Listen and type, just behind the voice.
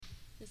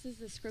This is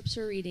the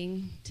scripture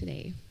reading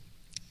today.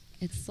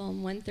 It's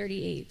Psalm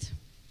 138.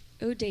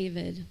 O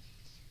David,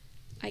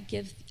 I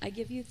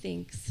give you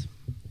thanks.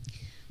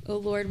 O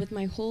Lord, with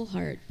my whole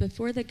heart,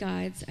 before the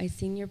gods I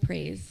sing your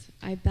praise.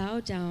 I bow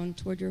down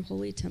toward your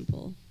holy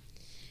temple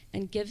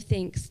and give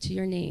thanks to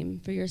your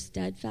name for your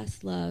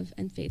steadfast love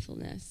and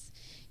faithfulness.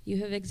 You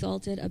have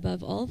exalted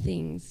above all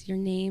things your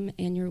name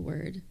and your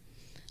word.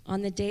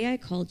 On the day I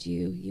called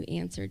you, you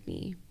answered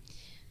me.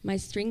 My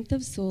strength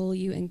of soul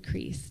you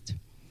increased.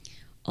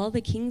 All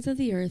the kings of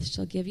the earth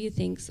shall give you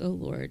thanks, O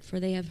Lord, for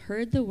they have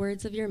heard the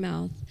words of your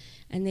mouth,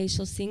 and they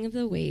shall sing of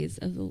the ways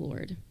of the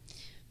Lord.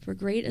 For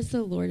great is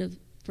the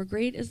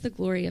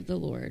glory of the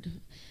Lord.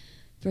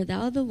 For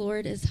thou, the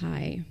Lord, is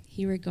high.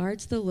 He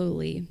regards the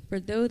lowly. For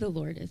though the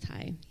Lord is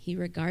high, he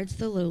regards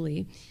the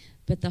lowly,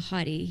 but the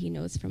haughty he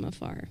knows from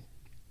afar.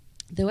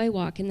 Though I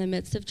walk in the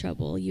midst of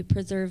trouble, you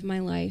preserve my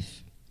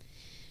life.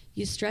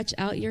 You stretch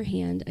out your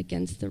hand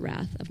against the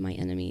wrath of my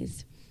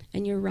enemies,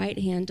 and your right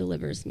hand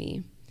delivers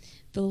me.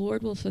 The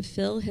Lord will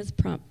fulfill his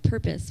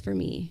purpose for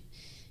me.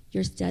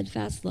 Your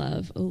steadfast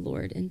love, O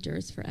Lord,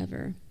 endures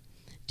forever.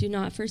 Do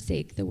not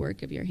forsake the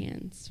work of your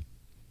hands.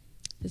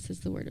 This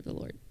is the word of the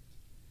Lord.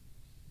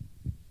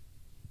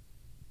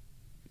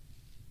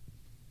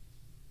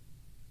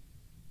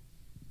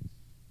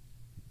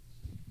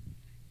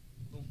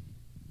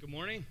 Good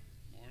morning.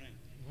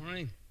 Good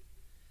morning.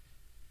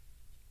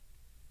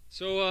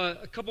 So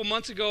a couple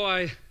months ago,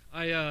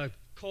 I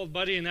called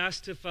Buddy and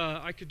asked if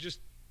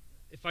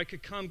I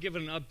could come give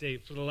an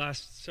update for the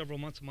last several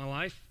months of my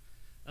life.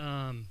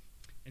 And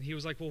he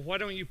was like, well, why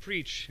don't you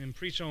preach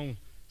on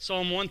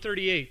Psalm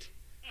 138?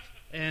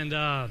 And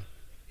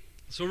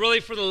so really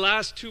for the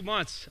last 2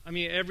 months, I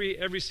mean,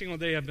 every single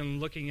day I've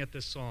been looking at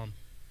this psalm.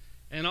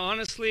 And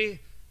honestly,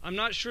 I'm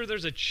not sure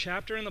there's a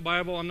chapter in the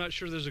Bible, I'm not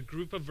sure there's a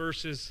group of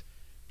verses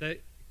that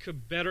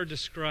could better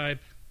describe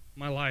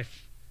my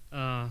life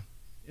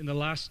in the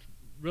last,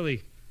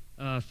 really,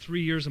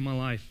 3 years of my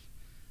life.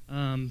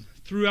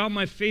 Throughout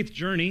my faith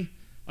journey,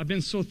 I've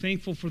been so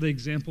thankful for the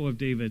example of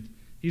David.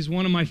 He's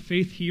one of my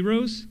faith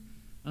heroes,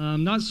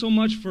 not so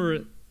much for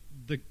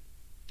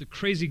the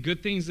crazy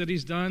good things that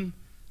he's done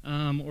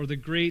or the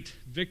great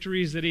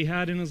victories that he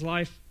had in his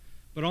life,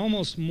 but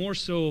almost more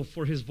so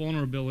for his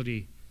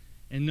vulnerability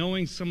and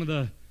knowing some of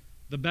the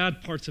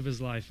bad parts of his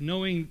life,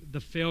 knowing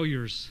the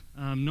failures,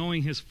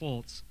 knowing his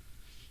faults.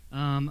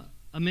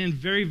 A man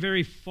very,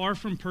 very far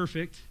from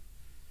perfect,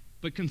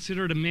 but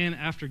considered a man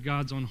after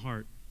God's own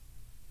heart.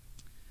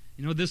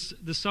 You know, this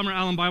summer,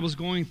 Allen Bible is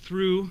going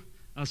through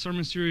a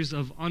sermon series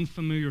of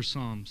unfamiliar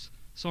psalms.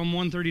 Psalm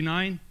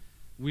 139,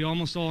 we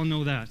almost all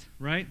know that,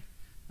 right?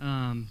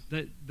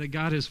 That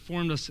God has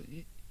formed us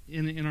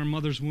in our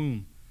mother's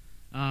womb.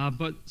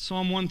 But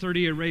Psalm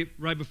 138,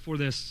 right before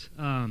this,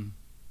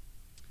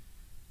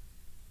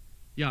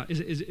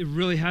 it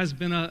really has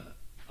been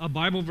a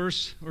Bible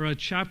verse or a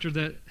chapter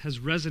that has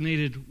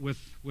resonated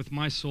with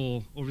my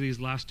soul over these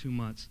last 2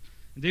 months.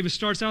 And David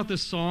starts out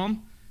this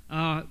psalm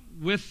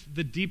with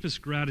the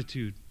deepest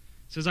gratitude.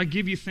 It says, I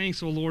give you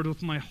thanks, O Lord,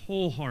 with my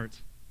whole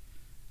heart.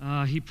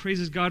 He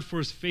praises God for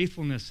his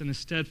faithfulness and his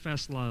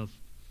steadfast love.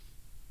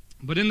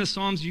 But in the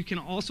Psalms, you can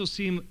also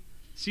see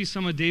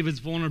some of David's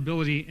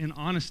vulnerability and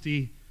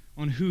honesty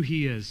on who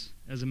he is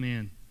as a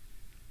man.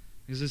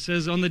 Because it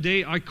says, on the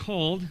day I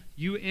called,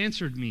 you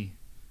answered me.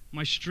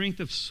 My strength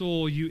of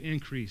soul you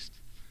increased.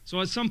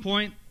 So at some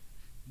point,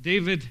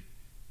 David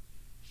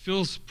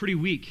feels pretty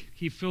weak.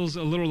 He feels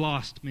a little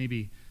lost,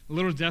 maybe, a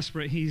little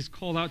desperate. He's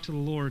called out to the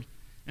Lord,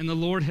 and the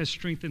Lord has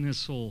strengthened his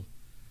soul.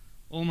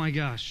 Oh my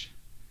gosh,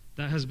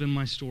 that has been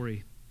my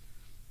story.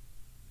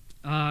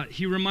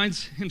 He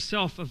reminds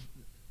himself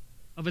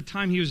of a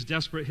time he was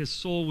desperate. His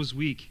soul was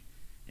weak,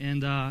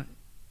 and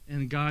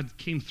God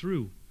came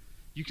through.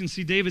 You can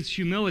see David's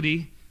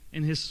humility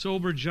and his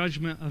sober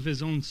judgment of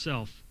his own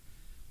self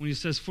when he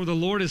says, for the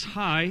Lord is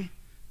high,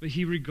 but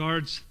he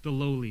regards the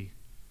lowly.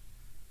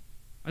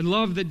 I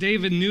love that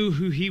David knew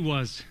who he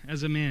was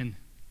as a man.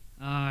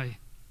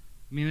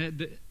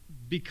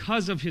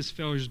 Because of his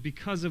failures,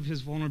 because of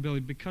his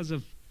vulnerability, because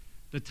of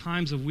the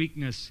times of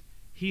weakness,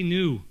 he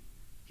knew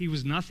he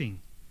was nothing.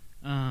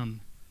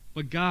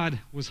 But God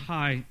was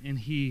high, and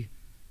he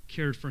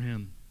cared for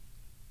him.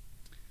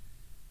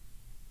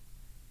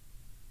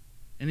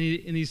 And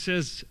he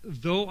says,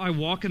 though I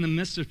walk in the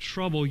midst of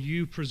trouble,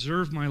 you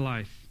preserve my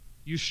life.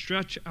 You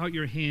stretch out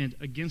your hand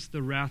against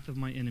the wrath of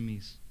my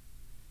enemies,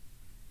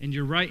 and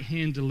your right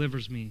hand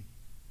delivers me.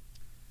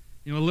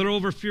 You know, a little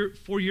over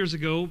 4 years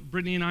ago,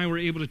 Brittany and I were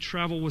able to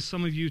travel with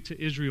some of you to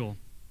Israel.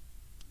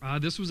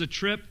 This was a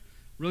trip,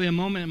 really a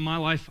moment in my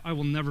life I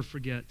will never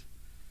forget.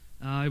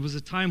 It was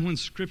a time when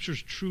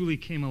scriptures truly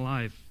came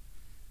alive.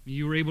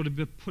 You were able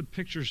to put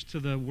pictures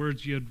to the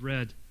words you had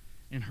read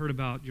and heard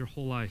about your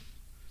whole life.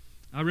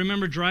 I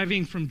remember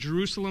driving from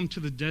Jerusalem to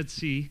the Dead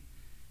Sea,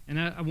 and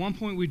at one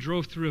point we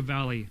drove through a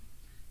valley,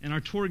 and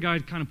our tour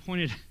guide kind of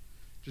pointed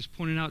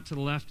out to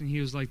the left, and he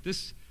was like,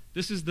 this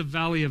is the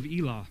Valley of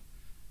Elah.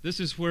 This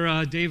is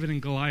where David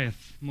and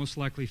Goliath most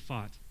likely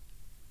fought.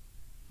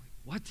 Like,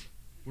 what?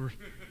 Are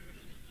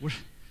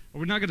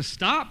we not going to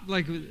stop?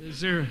 Like,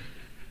 is there,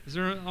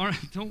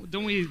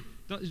 don't we,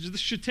 this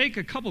should take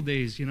a couple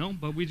days,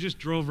 but we just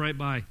drove right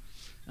by.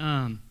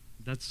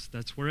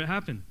 That's where it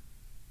happened.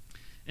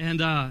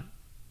 And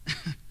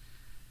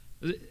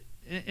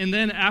and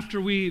then after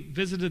we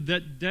visited the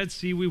Dead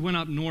Sea, we went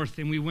up north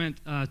and we went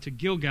to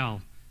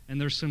Gilgal. And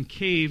there's some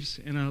caves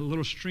and a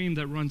little stream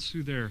that runs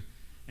through there.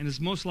 And it's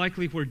most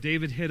likely where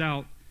David hid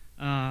out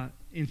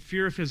in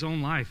fear of his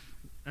own life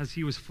as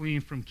he was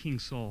fleeing from King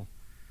Saul.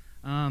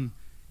 And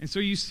so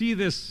you see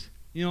this,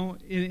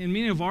 in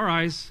many of our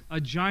eyes, a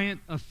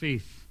giant of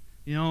faith,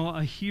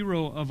 a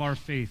hero of our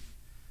faith.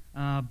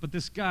 But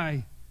this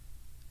guy,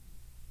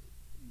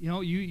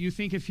 you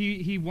think if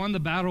he won the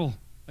battle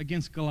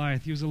against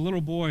Goliath, he was a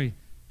little boy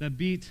that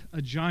beat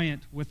a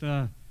giant with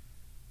a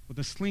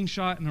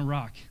slingshot and a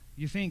rock.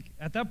 You think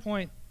at that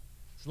point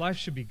his life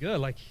should be good,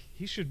 like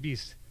his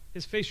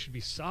faith should be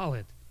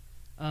solid.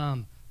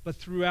 But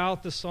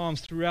throughout the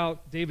Psalms,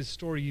 throughout David's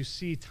story, you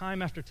see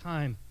time after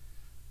time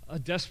a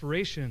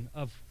desperation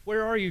of,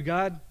 where are you,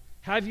 God?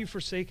 Have you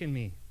forsaken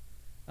me?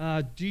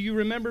 Do you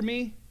remember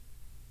me?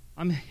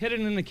 I'm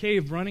hidden in a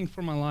cave running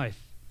for my life.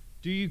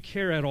 Do you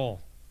care at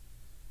all?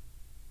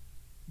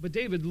 But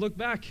David, look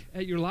back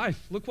at your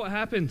life. Look what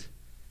happened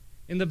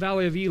in the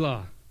valley of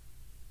Elah.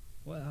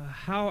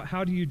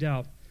 How do you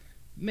doubt?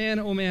 Man,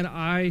 oh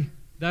man,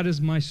 that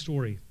is my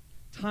story.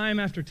 Time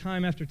after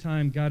time after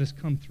time, God has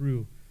come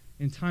through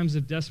in times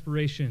of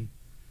desperation.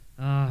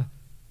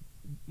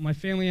 My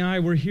family and I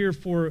were here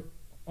for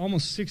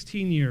almost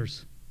 16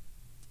 years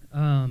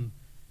in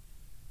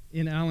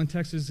Allen,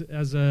 Texas,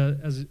 as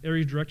an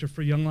area director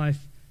for Young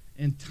Life,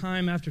 and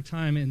time after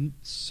time, and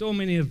so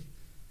many of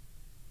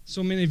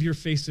your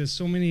faces,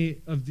 so many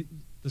of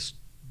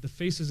the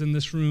faces in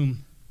this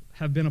room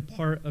have been a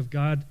part of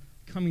God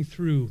coming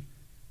through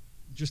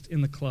just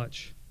in the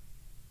clutch.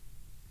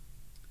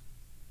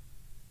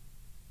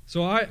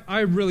 So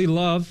I really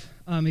love,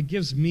 it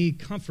gives me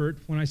comfort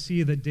when I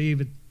see that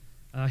David,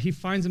 he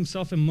finds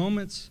himself in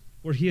moments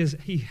where he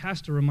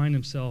has to remind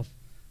himself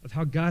of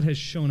how God has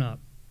shown up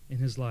in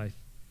his life.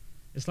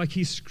 It's like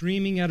he's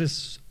screaming at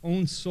his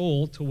own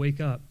soul to wake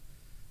up.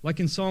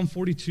 Like in Psalm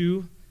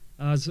 42,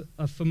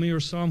 a familiar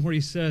psalm where he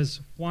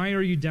says, "Why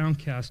are you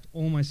downcast,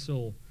 O my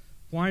soul?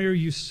 Why are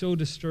you so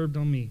disturbed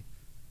on me?"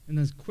 And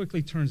then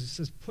quickly turns, it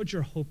says, "Put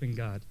your hope in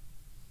God."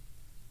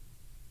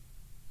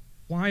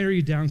 Why are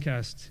you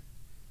downcast?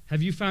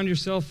 Have you found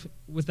yourself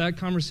with that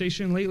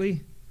conversation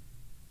lately?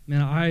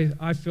 Man,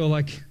 I feel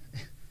like,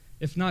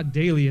 if not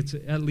daily, it's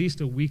at least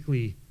a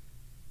weekly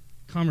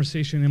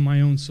conversation in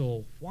my own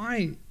soul.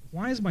 Why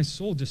is my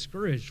soul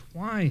discouraged?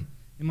 Why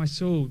am I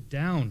so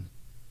down?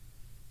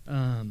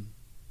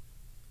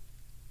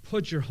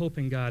 Put your hope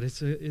in God.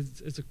 It's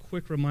a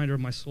quick reminder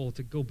of my soul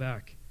to go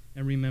back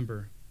and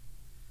remember.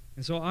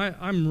 And so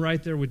I'm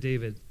right there with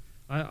David.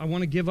 I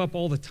want to give up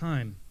all the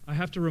time. I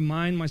have to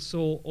remind my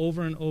soul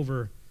over and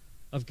over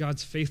of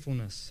God's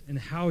faithfulness and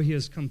how he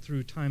has come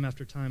through time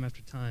after time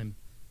after time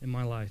in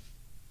my life.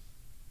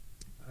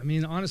 I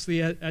mean,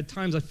 honestly, at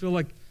times I feel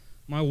like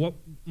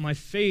my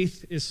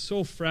faith is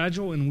so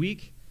fragile and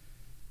weak.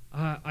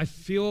 I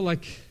feel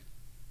like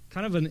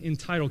kind of an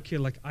entitled kid,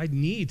 like I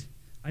need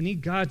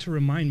God to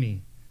remind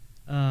me.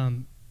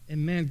 And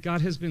man,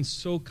 God has been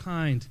so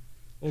kind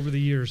over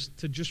the years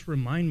to just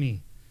remind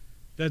me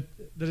that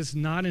it's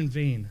not in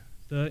vain.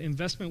 The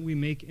investment we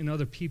make in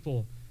other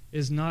people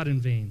is not in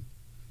vain.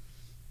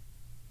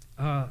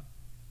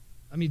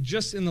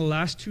 Just in the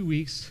last 2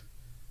 weeks,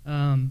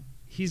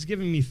 he's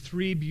given me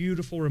 3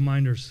 beautiful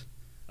reminders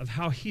of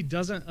how he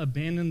doesn't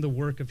abandon the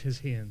work of his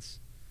hands.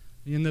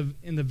 In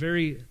the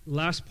very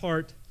last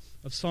part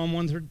of Psalm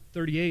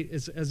 138,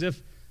 it's as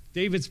if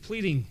David's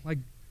pleading, like,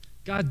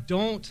 God,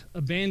 don't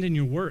abandon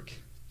your work.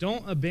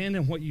 Don't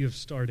abandon what you have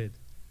started.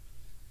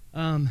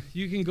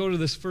 You can go to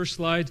this first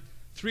slide.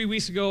 3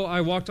 weeks ago, I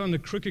walked on the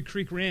Crooked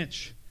Creek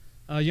Ranch,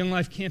 Young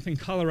Life Camp in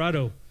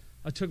Colorado.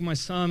 I took my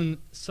son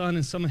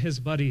and some of his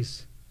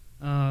buddies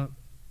to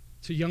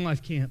Young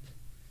Life Camp.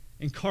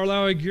 And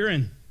Carlisle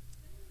Aguirre,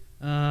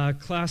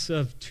 class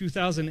of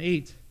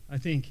 2008, I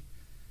think,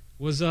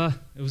 it was an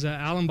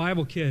Allen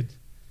Bible kid.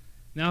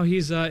 Now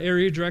he's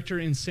area director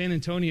in San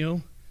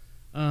Antonio.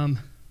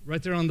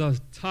 Right there on the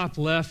top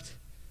left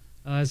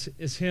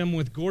is him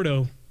with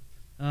Gordo,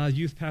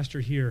 youth pastor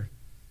here.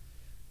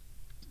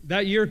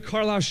 That year,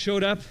 Carlisle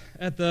showed up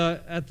at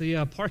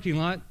the parking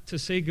lot to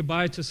say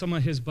goodbye to some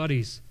of his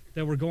buddies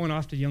that were going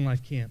off to Young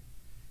Life Camp.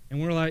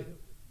 And we're like,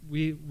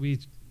 we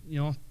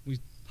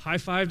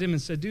high-fived him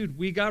and said, dude,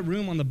 we got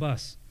room on the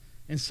bus.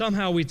 And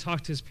somehow we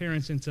talked his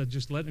parents into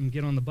just letting him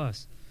get on the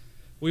bus.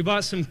 We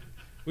bought some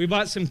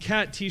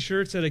cat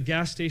T-shirts at a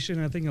gas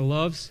station, I think at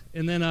Love's,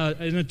 and then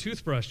a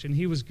toothbrush, and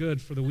he was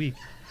good for the week.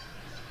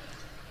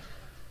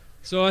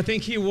 So I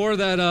think he wore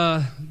that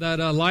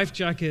life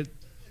jacket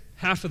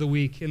half of the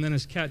week, and then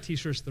his cat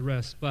T-shirts the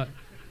rest. But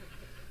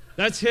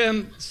that's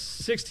him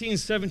 16,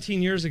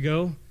 17 years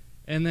ago,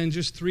 and then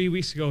just 3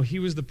 weeks ago, he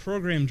was the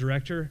program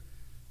director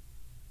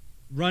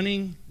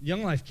running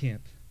Young Life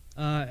Camp.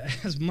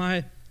 as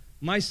my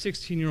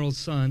 16-year-old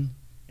son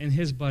and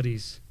his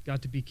buddies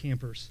got to be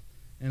campers,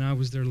 and I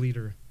was their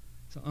leader.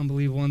 It's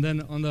unbelievable. And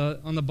then on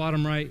the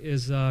bottom right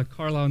is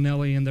Carlisle,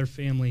 Nellie, and their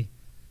family.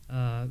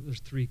 There's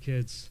 3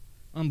 kids.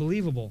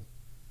 Unbelievable.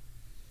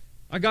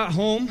 I got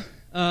home,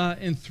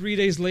 and 3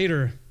 days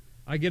later,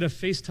 I get a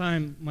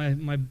FaceTime.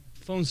 My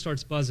phone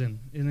starts buzzing,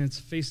 and it's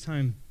a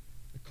FaceTime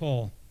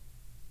call.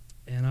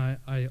 And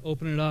I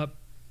open it up,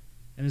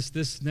 and it's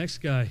this next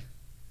guy.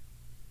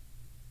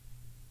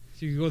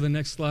 So you can go to the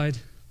next slide.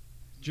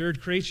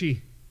 Jared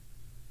Krejci.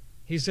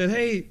 He said,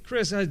 "Hey,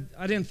 Chris, I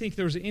didn't think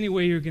there was any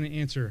way you were going to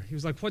answer." He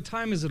was like, "What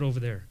time is it over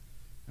there?"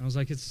 And I was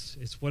like,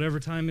 it's whatever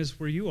time is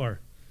where you are.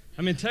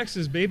 I'm in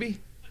Texas, baby.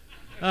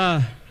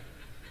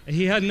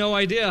 He had no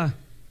idea.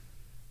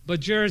 But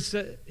Jared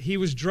said he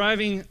was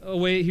driving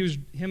away.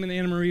 Him and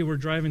Anna Marie were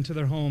driving to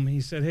their home.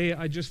 He said, "Hey,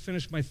 I just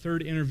finished my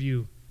 3rd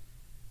interview,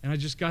 and I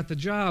just got the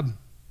job."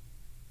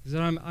 He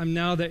said, I'm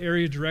now the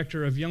area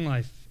director of Young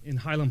Life in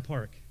Highland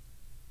Park.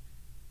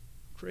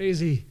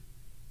 Crazy.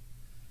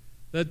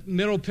 That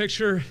middle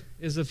picture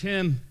is of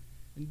him,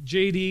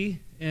 JD,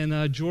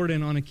 and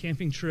Jordan on a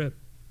camping trip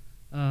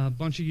a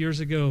bunch of years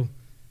ago.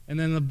 And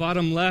then the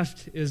bottom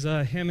left is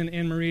him and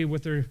Anne Marie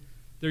with their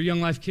Young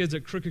Life kids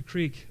at Crooked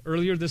Creek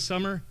earlier this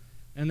summer.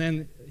 And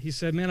then he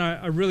said, "Man,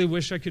 I really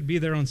wish I could be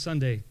there on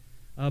Sunday.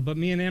 But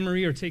me and Anne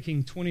Marie are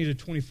taking 20 to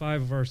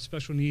 25 of our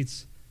special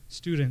needs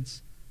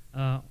students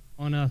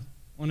on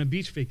a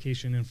beach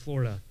vacation in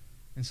Florida."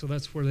 And so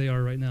that's where they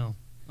are right now.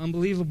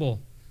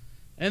 Unbelievable.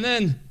 And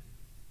then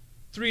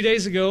 3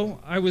 days ago,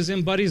 I was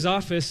in Buddy's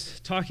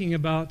office talking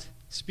about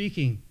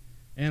speaking,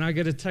 and I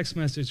get a text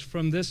message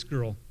from this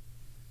girl.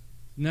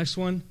 Next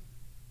one,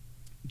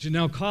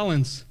 Janelle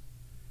Collins.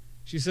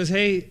 She says,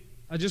 "Hey,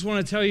 I just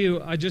want to tell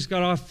you, I just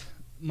got off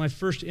my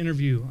first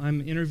interview.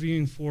 I'm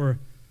interviewing for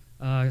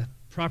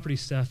property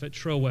staff at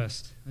Trail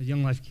West, a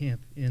Young Life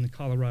camp in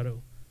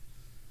Colorado."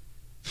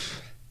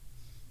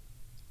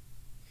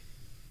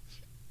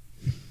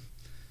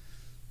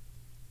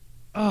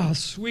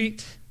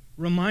 Sweet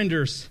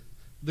reminders,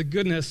 the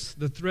goodness,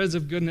 the threads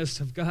of goodness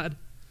of God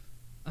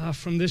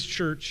from this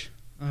church,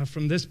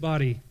 from this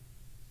body.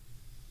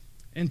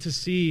 And to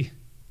see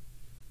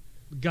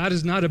God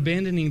is not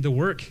abandoning the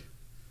work.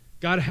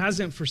 God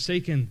hasn't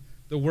forsaken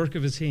the work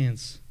of his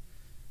hands.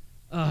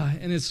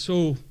 And it's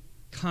so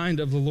kind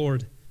of the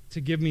Lord to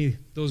give me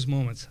those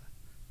moments.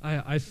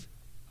 I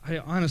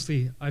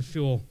honestly, I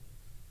feel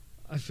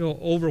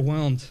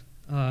overwhelmed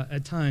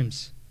at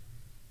times.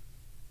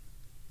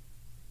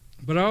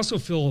 But I also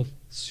feel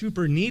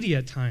super needy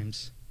at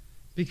times,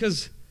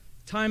 because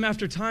time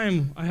after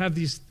time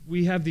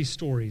we have these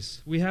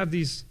stories. We have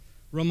these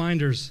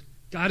reminders.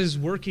 God is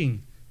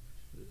working.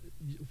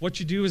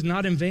 What you do is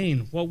not in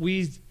vain.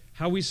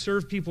 How we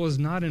serve people is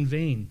not in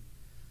vain.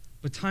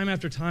 But time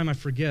after time I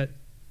forget.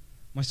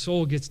 My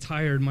soul gets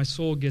tired. My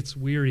soul gets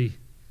weary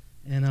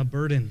and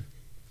burdened.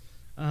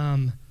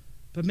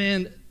 But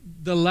man,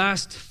 the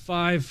last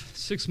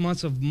 5-6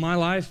 months of my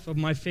life, of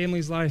my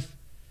family's life,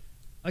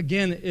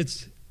 again,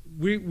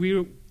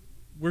 we're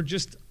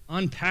just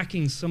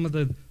unpacking some of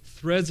the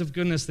threads of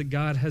goodness that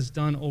God has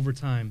done over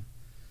time.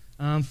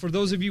 For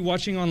those of you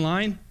watching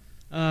online,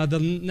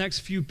 the next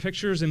few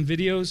pictures and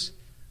videos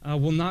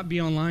will not be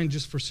online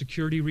just for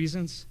security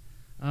reasons,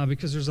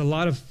 because there's a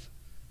lot of,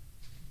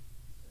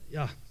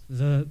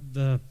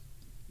 the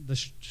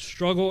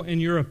struggle in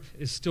Europe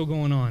is still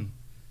going on.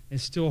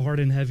 It's still hard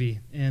and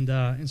heavy,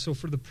 and so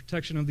for the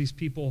protection of these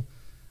people,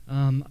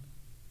 I'm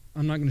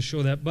not going to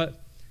show that, but.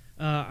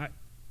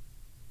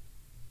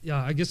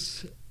 I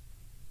guess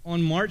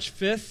on March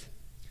 5th,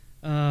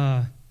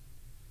 our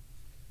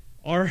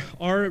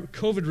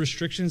COVID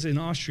restrictions in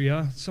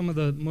Austria, some of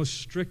the most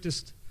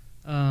strictest,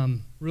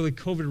 really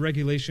COVID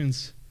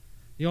regulations.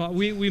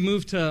 We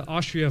moved to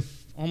Austria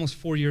almost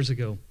 4 years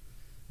ago,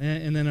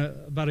 and then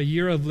about a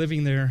year of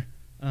living there,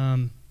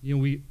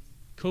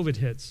 COVID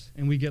hits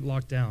and we get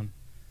locked down.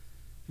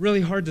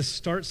 Really hard to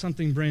start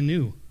something brand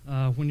new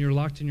when you're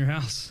locked in your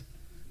house.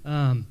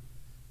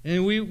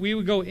 And we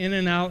would go in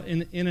and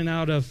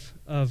out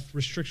of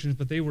restrictions,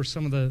 but they were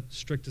some of the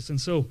strictest.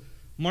 And so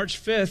March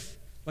 5th,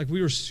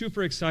 we were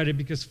super excited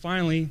because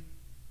finally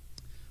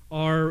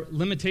our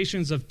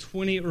limitations of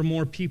 20 or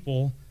more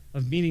people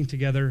of meeting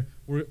together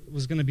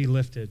was going to be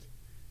lifted.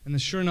 And then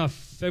sure enough,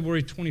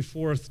 February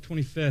 24th,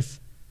 25th,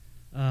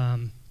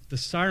 the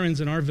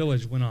sirens in our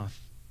village went off.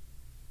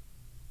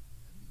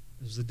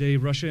 It was the day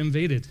Russia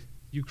invaded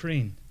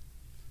Ukraine.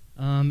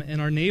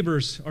 And our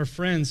neighbors, our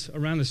friends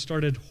around us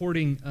started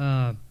hoarding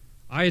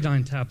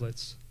iodine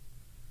tablets,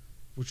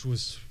 which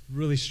was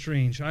really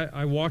strange.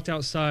 I walked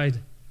outside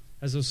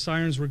as those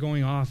sirens were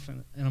going off,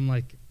 and I'm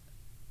like,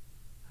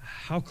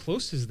 how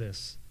close is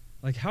this?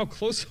 How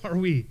close are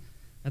we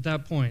at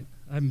that point?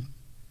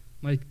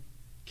 My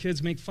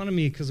kids make fun of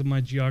me because of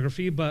my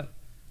geography, but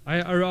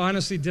I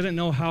honestly didn't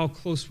know how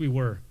close we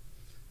were.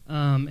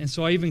 And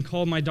so I even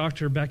called my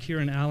doctor back here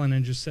in Allen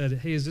and just said,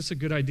 "Hey, is this a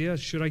good idea?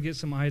 Should I get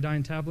some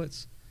iodine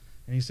tablets?"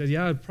 And he said,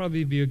 "Yeah, it'd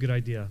probably be a good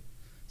idea."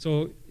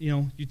 So,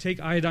 you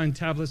take iodine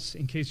tablets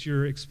in case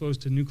you're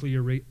exposed to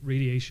nuclear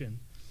radiation.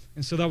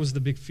 And so that was the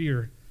big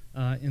fear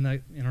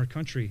in our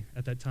country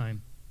at that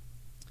time.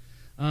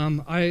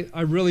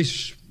 I really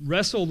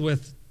wrestled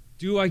with,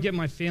 do I get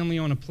my family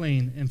on a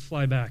plane and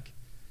fly back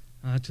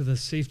to the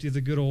safety of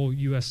the good old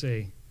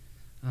USA?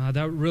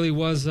 That really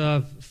was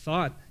a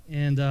thought.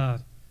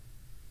 But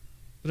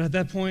at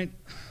that point,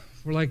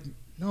 we're like,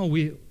 no,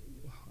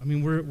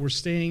 we're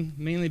staying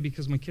mainly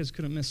because my kids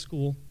couldn't miss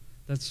school.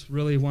 That's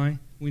really why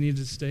we needed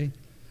to stay.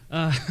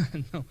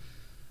 No,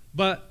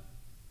 but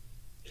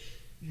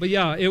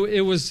yeah,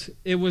 it was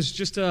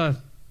just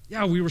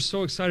we were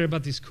so excited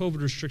about these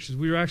COVID restrictions.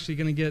 We were actually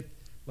going to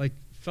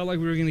felt like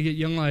we were going to get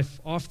Young Life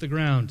off the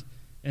ground,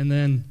 and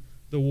then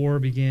the war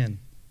began,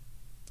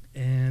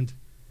 and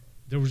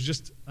there was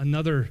just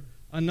another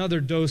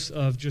dose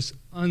of just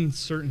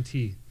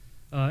uncertainty,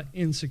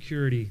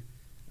 insecurity,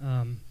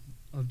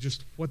 of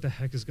just what the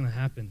heck is going to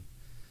happen.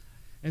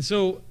 And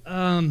so,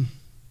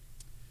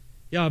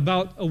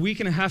 about a week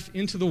and a half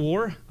into the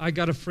war, I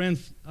got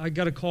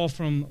a call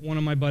from one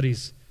of my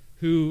buddies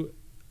who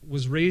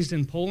was raised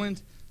in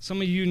Poland.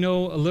 Some of you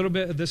know a little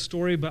bit of this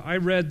story, but I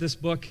read this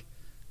book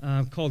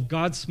called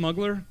God's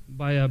Smuggler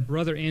by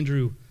Brother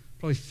Andrew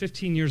probably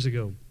 15 years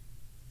ago.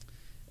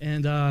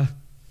 And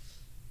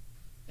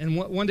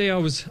one day I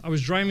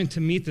was driving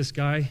to meet this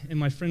guy, and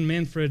my friend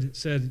Manfred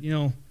said,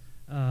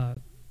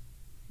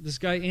 this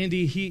guy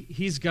Andy,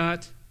 he's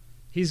got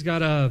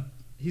a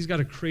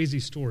crazy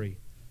story.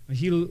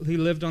 He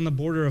lived on the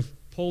border of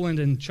Poland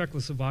and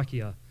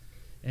Czechoslovakia,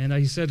 and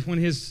he said when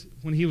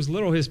he was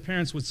little, his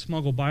parents would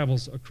smuggle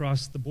Bibles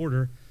across the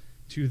border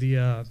to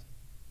the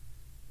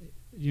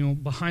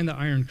behind the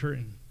Iron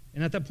Curtain.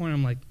 And at that point,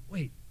 I'm like,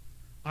 wait,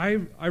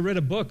 I read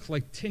a book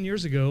like 10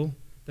 years ago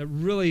that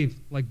really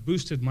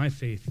boosted my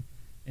faith,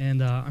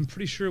 and I'm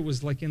pretty sure it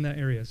was in that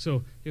area.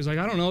 So he was like,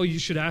 I don't know, you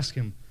should ask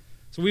him.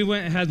 So we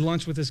went and had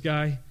lunch with this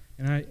guy,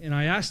 and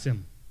I asked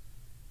him.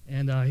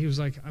 And he was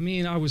like,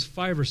 I was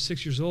 5 or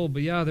 6 years old,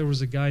 but yeah, there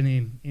was a guy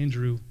named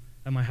Andrew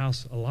at my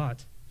house a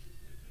lot.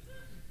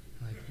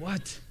 I'm like,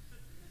 what?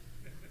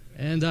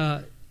 And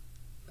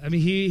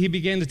he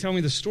began to tell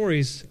me the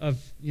stories of,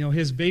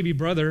 his baby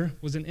brother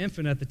was an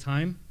infant at the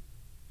time.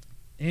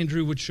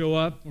 Andrew would show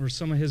up, or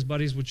some of his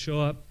buddies would show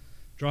up,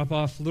 drop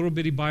off little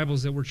bitty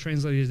Bibles that were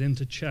translated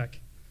into Czech.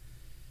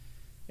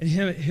 And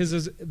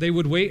they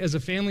would wait as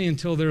a family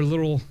until their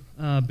little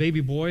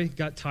baby boy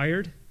got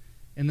tired,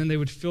 and then they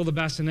would fill the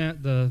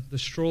bassinet, the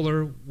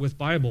stroller, with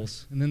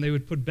Bibles, and then they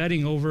would put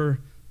bedding over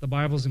the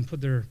Bibles and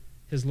put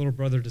his little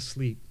brother to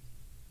sleep.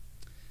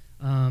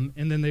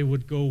 And then they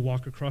would go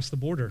walk across the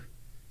border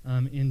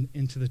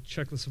into the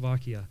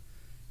Czechoslovakia.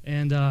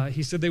 And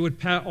he said they would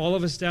pat all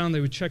of us down,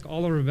 they would check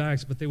all of our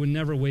bags, but they would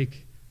never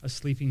wake a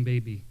sleeping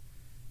baby.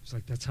 It's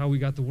like, that's how we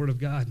got the Word of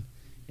God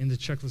into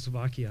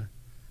Czechoslovakia.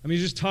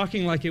 Just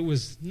talking like it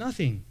was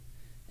nothing.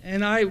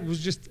 And I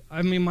was just,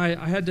 I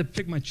had to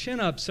pick my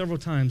chin up several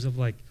times of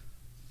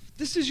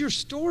this is your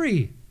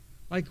story.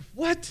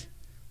 What?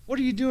 What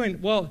are you doing?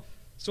 Well,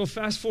 so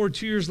fast forward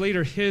 2 years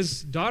later,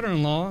 his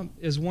daughter-in-law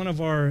is one of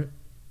our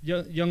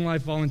Young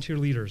Life volunteer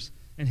leaders,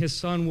 and his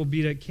son will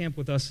be at camp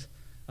with us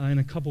in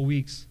a couple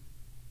weeks.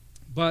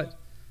 But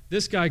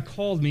this guy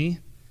called me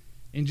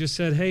and just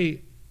said,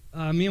 hey,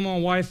 me and my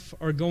wife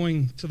are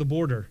going to the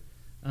border.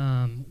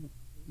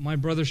 My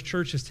brother's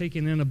church has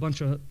taken in a bunch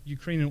of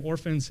Ukrainian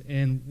orphans,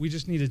 and we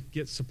just need to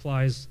get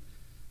supplies,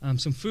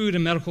 some food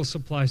and medical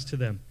supplies to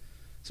them.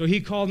 So he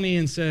called me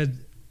and said,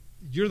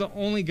 you're the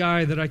only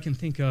guy that I can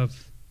think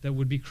of that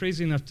would be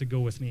crazy enough to go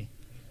with me.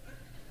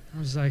 I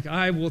was like,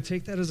 I will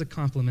take that as a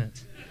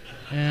compliment.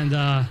 And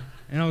I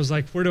was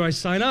like, where do I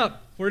sign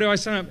up? Where do I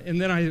sign up?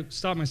 And then I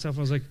stopped myself.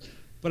 I was like,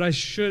 but I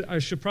should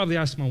probably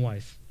ask my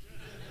wife.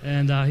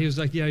 And he was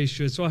like, yeah, you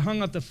should. So I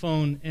hung up the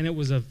phone, and it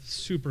was a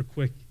super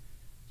quick,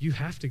 you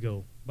have to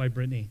go, by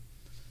Brittany.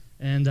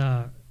 And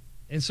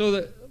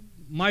so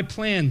our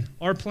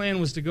plan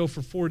was to go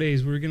for 4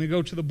 days. We were going to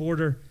go to the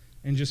border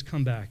and just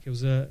come back. It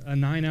was a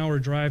 9-hour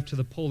drive to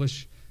the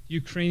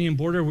Polish-Ukrainian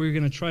border. We were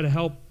going to try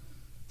to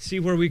see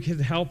where we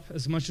could help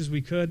as much as we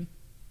could.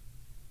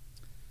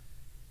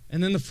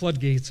 And then the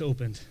floodgates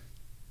opened.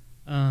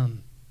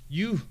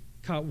 You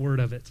caught word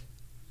of it.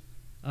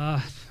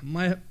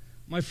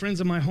 My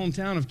friends in my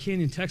hometown of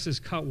Canyon,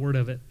 Texas, caught word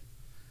of it.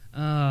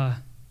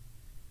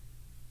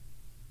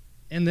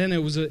 And then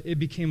it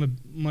became a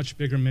much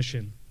bigger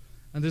mission.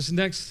 And this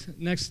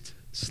next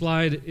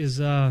slide is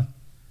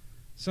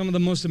some of the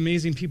most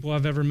amazing people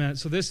I've ever met.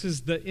 So this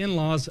is the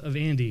in-laws of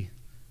Andy,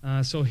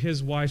 so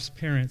his wife's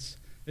parents.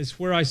 It's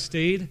where I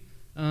stayed,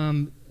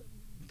 kind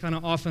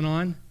of off and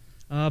on.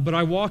 But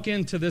I walk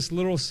into this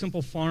little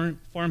simple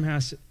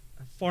farmhouse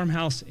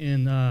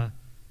in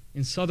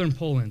southern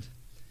Poland.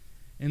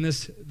 And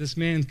this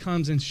man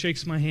comes and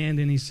shakes my hand,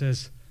 and he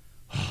says,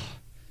 oh,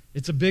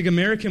 it's a big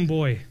American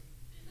boy.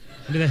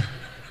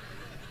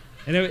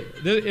 And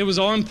it was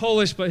all in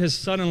Polish, but his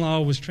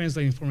son-in-law was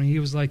translating for me. He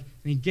was like,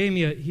 and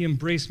he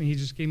embraced me. He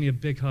just gave me a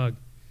big hug.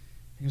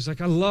 He was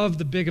like, I love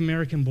the big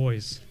American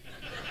boys.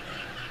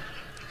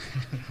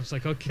 I was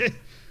like, okay,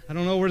 I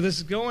don't know where this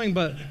is going,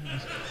 but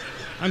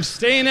I'm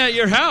staying at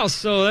your house,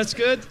 so that's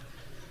good.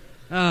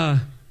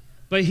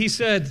 But he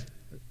said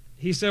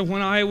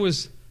when I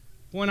was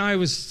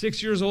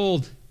 6 years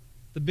old,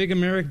 the big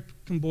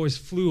American boys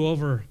flew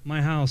over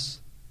my house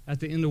at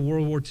the end of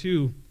World War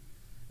II.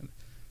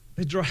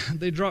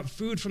 They dropped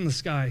food from the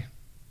sky.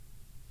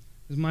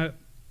 My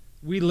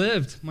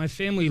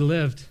family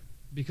lived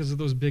because of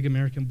those big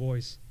American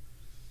boys.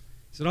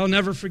 He said, I'll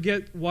never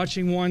forget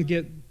watching one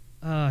get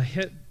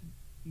hit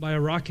by a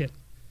rocket.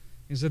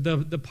 He said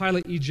the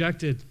pilot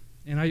ejected,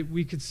 and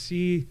we could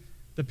see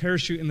the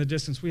parachute in the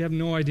distance. We have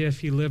no idea if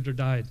he lived or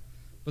died,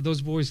 but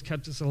those boys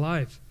kept us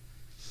alive.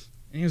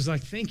 And he was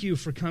like, thank you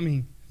for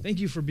coming. Thank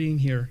you for being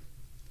here.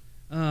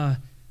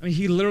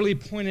 He literally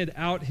pointed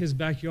out his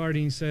backyard,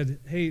 and he said,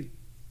 hey,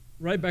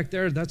 right back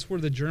there, that's where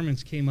the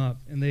Germans came up,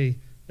 and they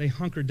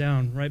hunkered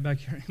down right back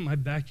here in my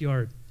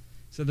backyard.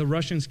 So the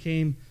Russians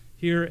came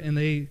here, and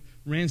they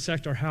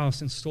ransacked our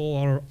house and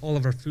stole all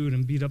of our food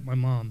and beat up my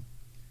mom.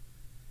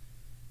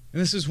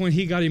 And this is when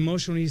he got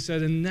emotional. He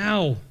said, and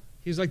now,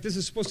 he's like, this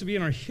is supposed to be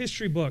in our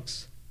history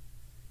books.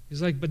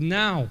 He's like, but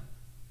now,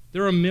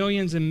 there are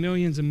millions and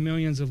millions and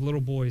millions of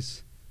little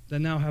boys that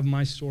now have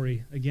my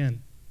story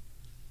again,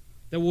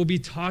 that will be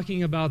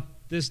talking about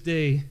this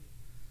day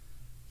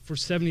for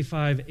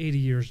 75, 80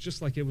 years,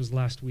 just like it was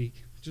last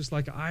week, just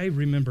like I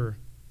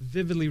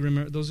vividly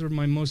remember. Those are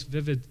my most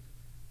vivid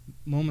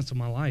moments of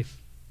my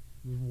life,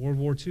 World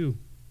War II.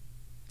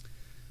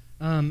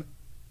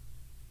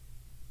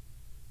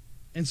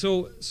 And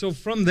so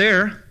from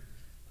there,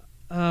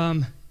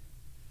 I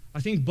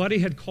think Buddy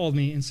had called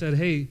me and said,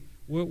 hey,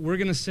 we're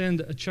going to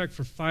send a check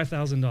for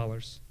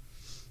 $5,000.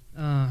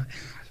 I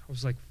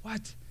was like,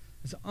 what?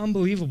 It's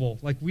unbelievable.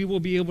 Like, we will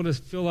be able to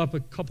fill up a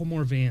couple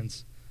more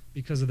vans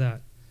because of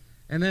that.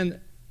 And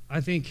then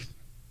I think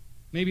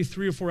maybe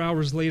 3 or 4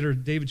 hours later,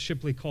 David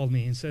Shipley called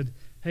me and said,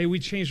 hey, we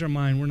changed our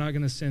mind. We're not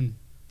going to send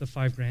the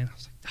 $5,000. I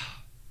was like,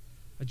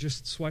 I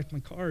just swiped my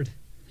card.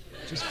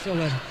 Just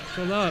fill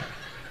up.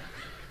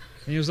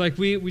 And he was like,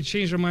 we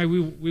changed our mind.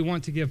 We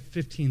want to give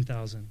 $15,000.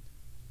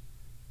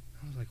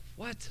 I was like,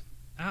 what?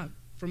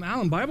 From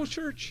Allen Bible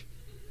Church?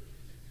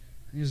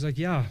 And he was like,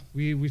 yeah,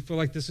 we feel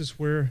like this is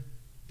where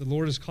the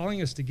Lord is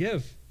calling us to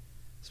give.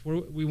 It's where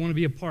we want to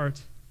be a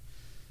part.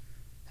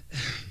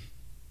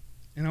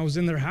 And I was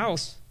in their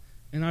house,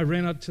 and I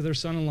ran up to their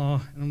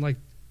son-in-law, and I'm like,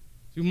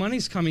 dude,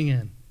 money's coming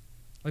in.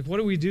 Like, what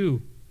do we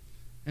do?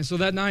 And so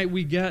that night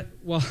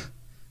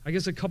I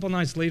guess a couple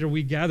nights later,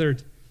 we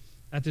gathered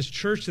at this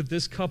church that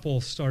this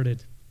couple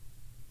started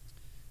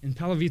in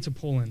Palavice,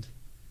 Poland.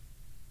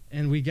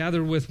 And we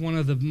gathered with one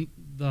of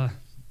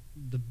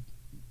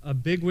a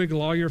bigwig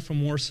lawyer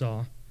from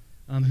Warsaw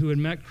who had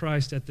met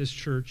Christ at this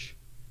church.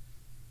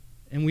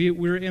 And we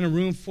were in a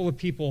room full of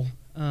people,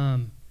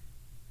 and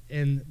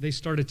they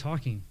started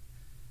talking.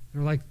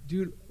 They're like,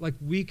 dude, like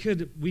we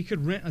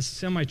could rent a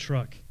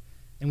semi-truck,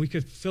 and we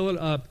could fill it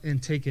up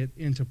and take it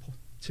into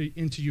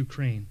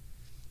Ukraine.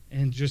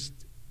 And just,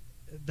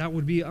 that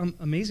would be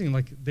amazing.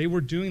 Like, they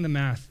were doing the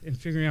math and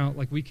figuring out,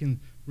 like, we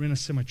can rent a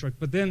semi-truck.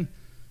 But then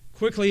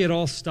quickly it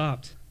all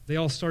stopped. They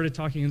all started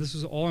talking, and this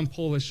was all in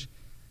Polish.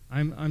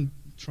 I'm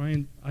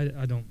trying. I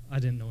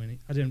didn't know any.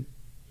 I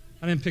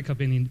didn't pick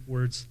up any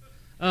words.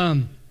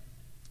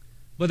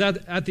 But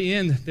at the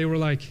end, they were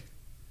like,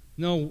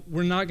 "No,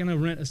 we're not going to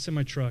rent a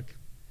semi-truck,"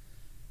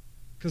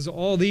 because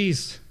all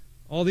these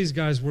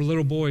guys were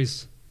little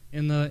boys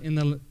in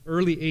the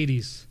early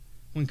 '80s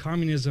when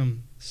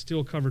communism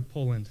still covered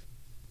Poland,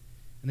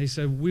 and they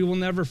said, "We will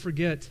never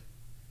forget.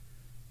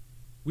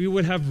 We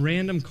would have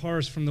random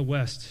cars from the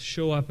West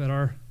show up in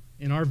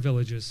our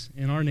villages,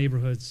 in our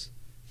neighborhoods,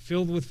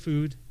 filled with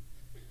food,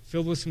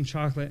 filled with some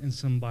chocolate and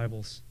some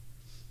Bibles."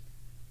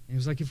 And it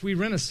was like, if we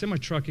rent a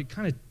semi-truck, it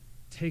kind of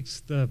takes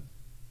the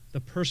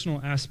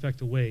personal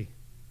aspect away.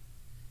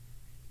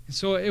 And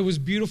so it was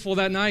beautiful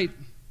that night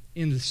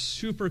in the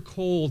super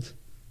cold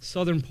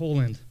southern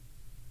Poland.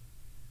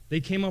 They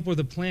came up with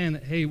a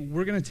plan. Hey,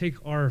 we're going to take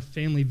our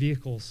family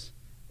vehicles,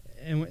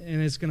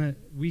 and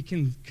we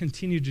can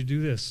continue to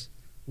do this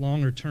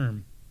longer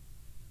term.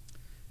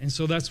 And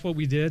so that's what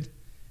we did.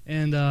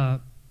 And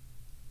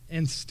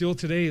still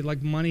today,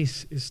 like, money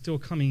is still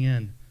coming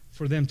in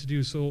for them to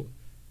do. So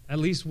at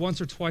least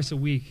once or twice a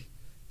week,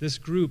 this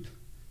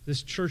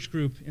church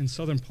group in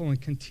southern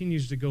Poland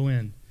continues to go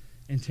in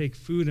and take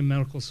food and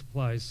medical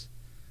supplies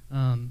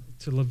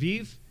to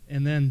Lviv,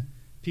 and then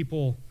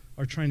people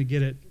are trying to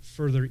get it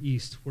further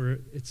east where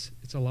it's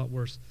a lot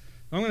worse.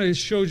 I'm going to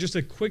show just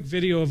a quick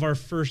video of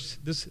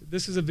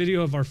this is a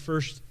video of our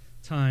first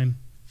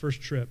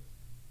trip.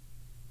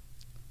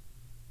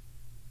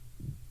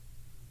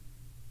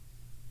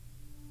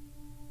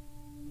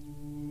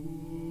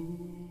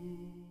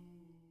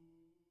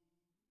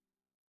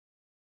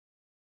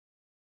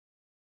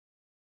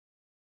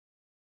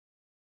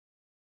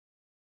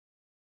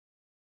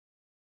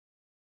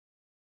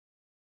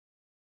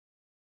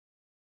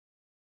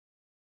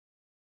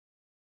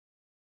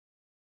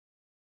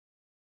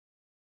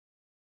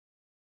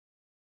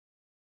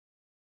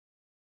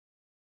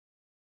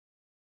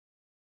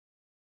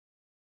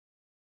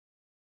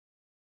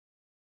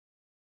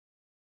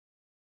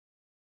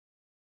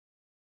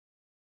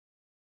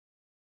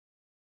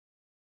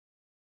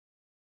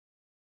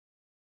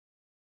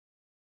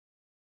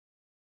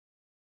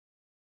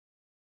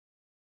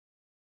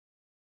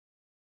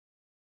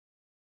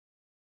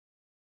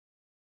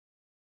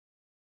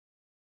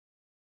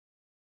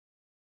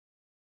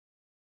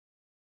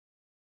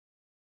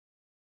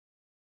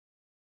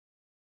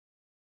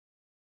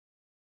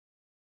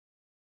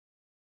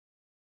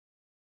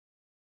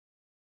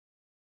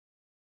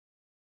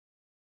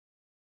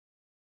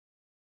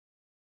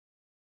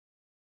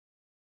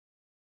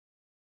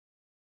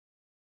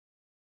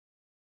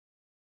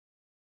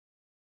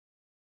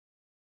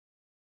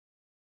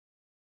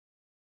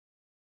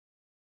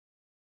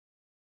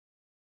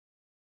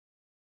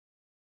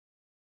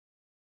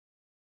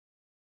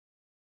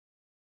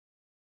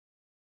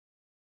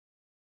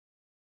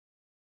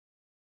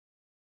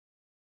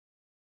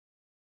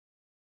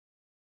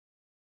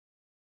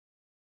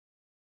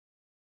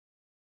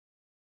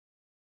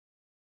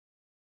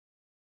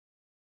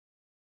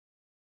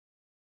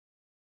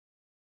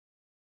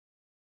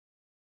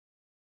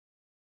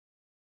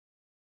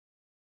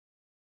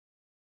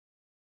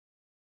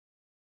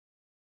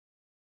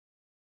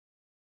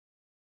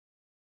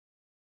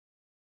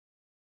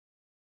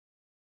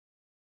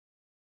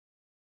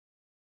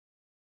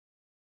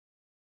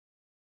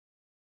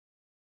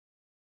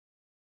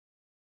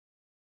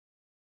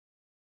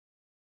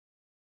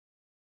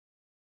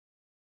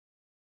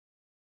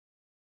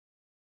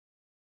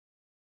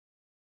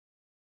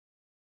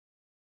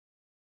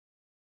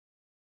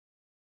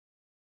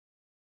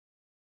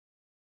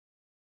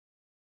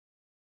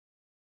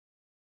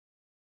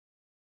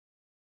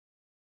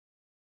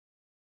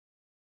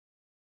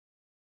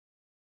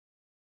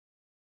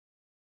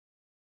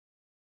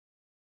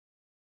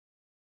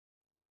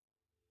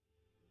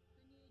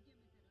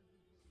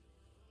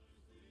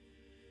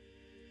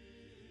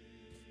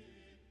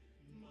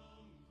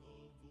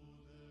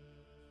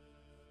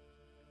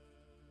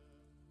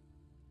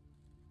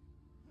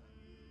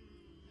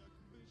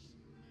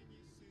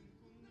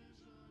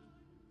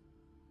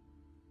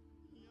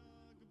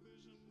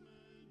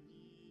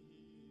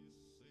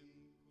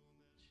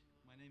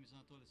 is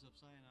Anatoly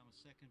Sapsai, and I'm a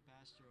second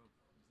pastor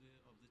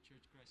of the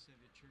Church Christ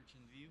Savior Church in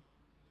Lviv.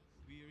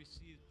 We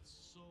received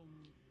so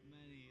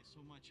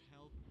much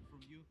help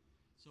from you,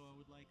 so I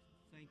would like to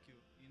thank you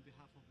in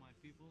behalf of my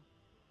people.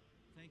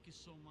 Thank you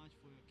so much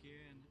for your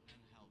care and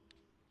help.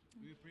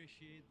 We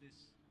appreciate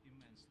this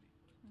immensely.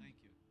 Thank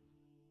you.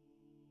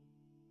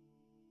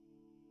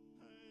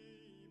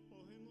 Hej,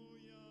 poginu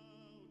ja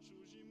u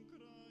чужім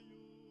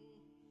краю,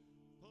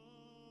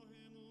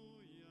 poginu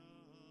ja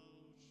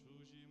u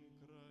чужім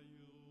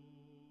краю.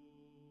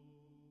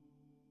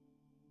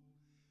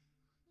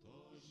 Хто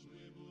ж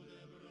ми буде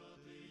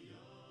брати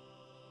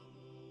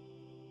яму?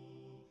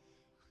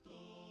 Хто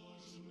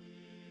ж ми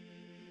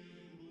буде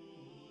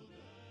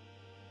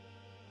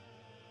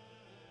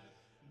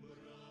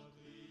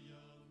брати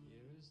яму?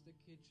 Here is the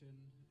kitchen,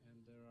 and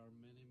there are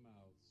many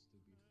mouths to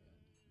be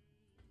fed.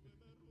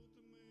 Виберуть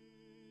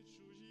ми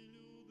чужі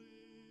люди,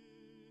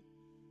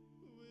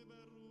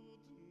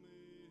 виберуть ми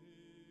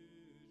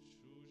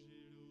чужі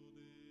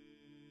люди.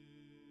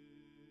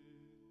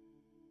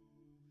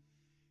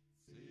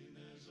 Ці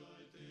не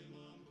жаль ти,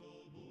 мамко,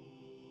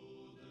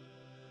 буде,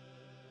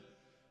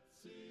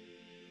 ці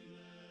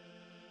не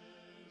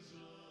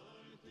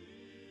жаль ти,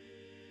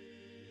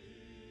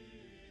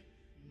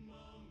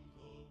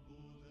 мамко,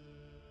 буде.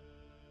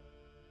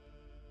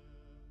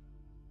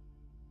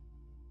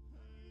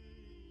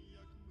 Гей,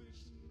 якби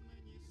ж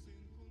мені,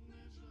 синку,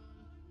 не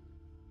жаль,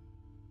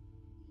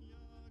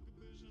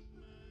 якби ж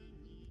мені,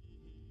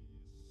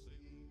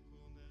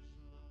 синку, не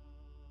жаль.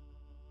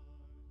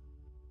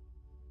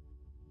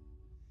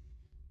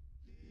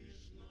 Ти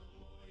ж на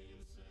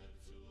моїм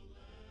серцю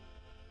лежав,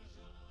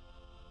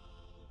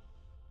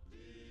 ти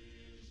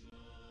ж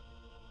на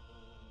моїм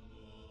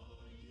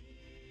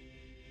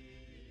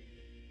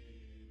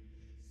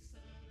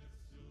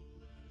серцю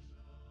лежав.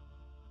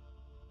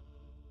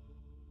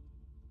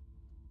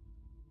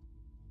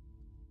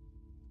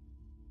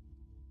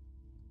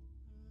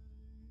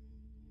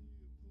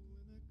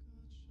 Плине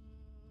кача по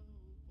тисині, Okay, you can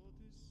go to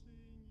the next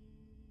one.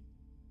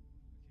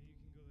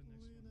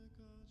 плине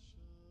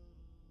кача по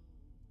тисині.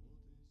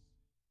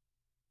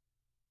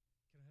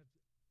 Can I have?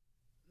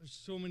 There's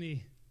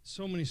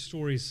so many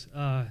stories.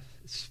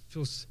 It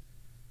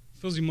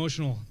feels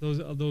emotional.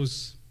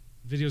 Those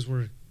videos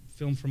were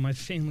filmed from my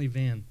family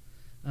van.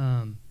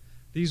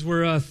 These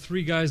were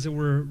 3 guys that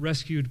were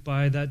rescued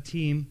by that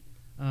team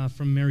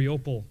from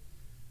Mariupol.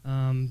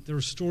 There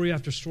was story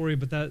after story,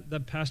 but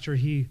that pastor,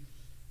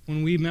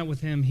 when we met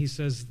with him, he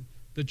says,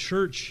 the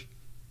church,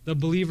 the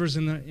believers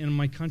in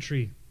my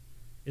country,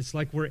 it's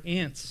like we're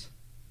ants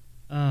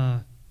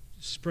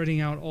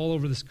spreading out all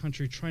over this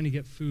country, trying to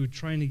get food,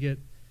 trying to get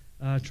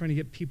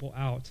people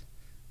out.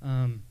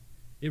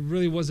 It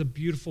really was a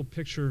beautiful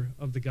picture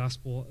of the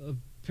gospel, a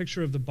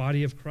picture of the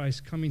body of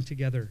Christ coming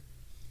together.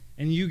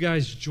 And you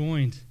guys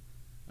joined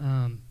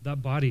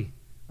that body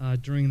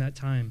during that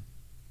time.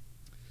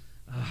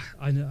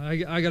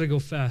 I got to go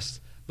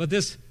fast. But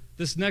this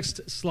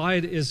next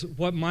slide is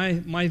what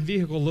my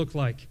vehicle looked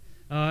like.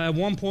 At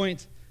one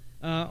point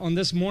on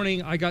this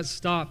morning, I got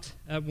stopped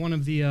at one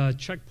of the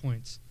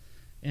checkpoints.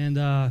 And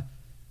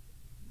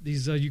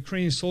these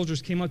Ukrainian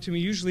soldiers came up to me.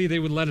 Usually they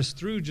would let us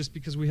through just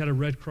because we had a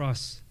Red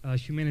Cross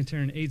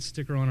humanitarian aid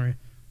sticker on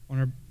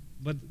our.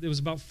 But it was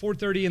about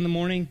 4:30 in the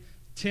morning,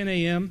 10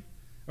 a.m.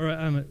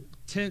 or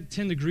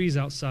 10 degrees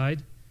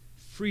outside,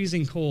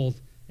 freezing cold,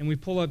 and we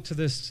pull up to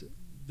this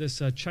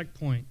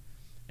checkpoint.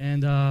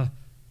 And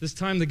this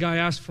time the guy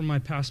asked for my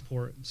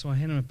passport, so I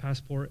handed him a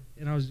passport.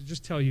 And I was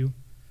just tell you,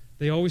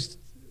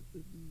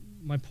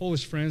 my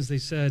Polish friends, they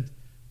said,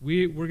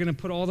 we're going to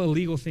put all the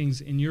legal things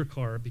in your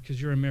car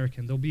because you're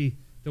American. They'll be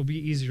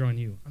easier on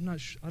you.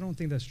 I don't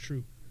think that's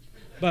true,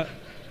 but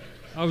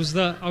I was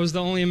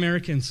the only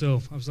American,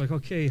 so I was like,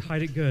 okay,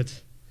 hide it good.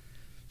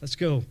 Let's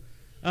go.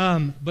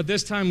 But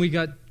this time we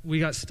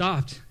got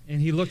stopped, and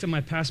he looked at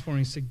my passport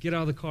and he said, "Get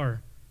out of the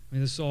car." I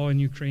mean, this is all in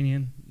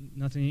Ukrainian,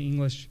 nothing in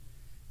English,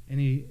 and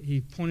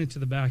he pointed to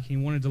the back. He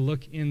wanted to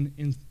look in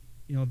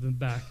the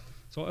back.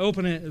 So I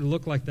opened it. It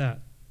looked like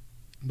that.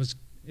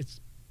 It's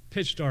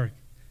pitch dark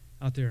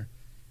out there.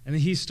 And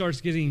then he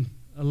starts getting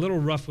a little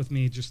rough with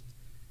me,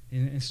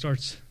 and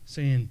starts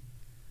saying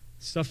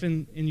stuff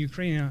in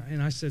Ukrainian.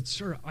 And I said,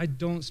 "Sir, I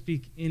don't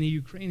speak any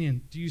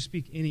Ukrainian. Do you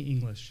speak any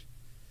English?"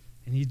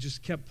 And he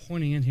just kept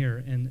pointing in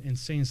here and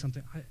saying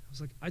something. I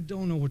was like, "I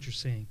don't know what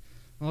you're saying."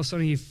 All of a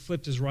sudden, he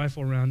flipped his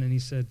rifle around and he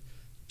said,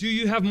 "Do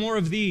you have more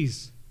of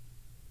these?"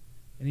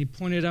 And he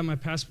pointed at my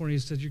passport and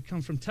he said, "You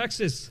come from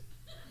Texas."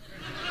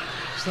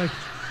 I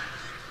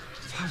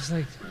was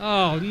like,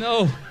 "Oh,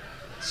 no.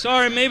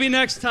 Sorry, maybe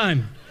next time."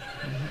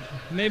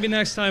 Maybe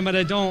next time, but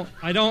I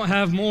don't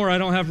have more. I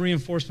don't have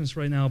reinforcements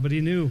right now, but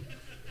he knew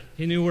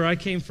where I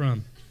came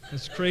from.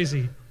 It's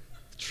crazy.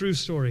 True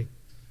story.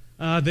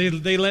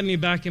 They let me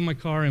back in my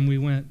car and we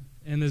went,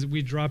 and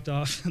we dropped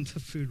off the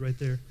food right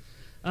there.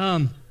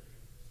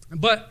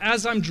 But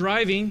as I'm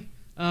driving,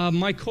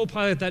 my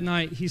co-pilot that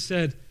night, he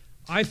said,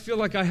 "I feel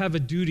like I have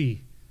a duty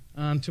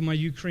to my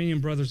Ukrainian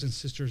brothers and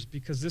sisters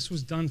because this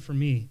was done for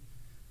me.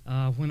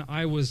 when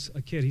I was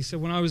a kid. He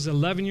said, when I was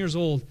 11 years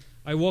old,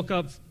 I woke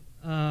up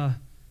and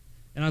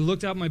I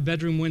looked out my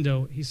bedroom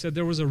window. He said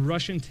there was a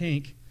Russian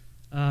tank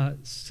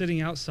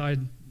sitting outside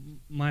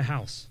my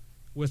house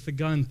with the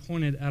gun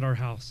pointed at our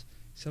house.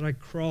 He said I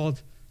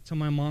crawled to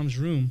my mom's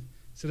room.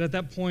 He said at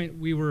that point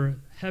we were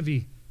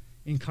heavy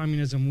in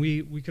communism.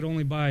 We could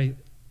only buy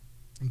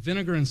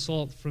vinegar and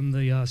salt from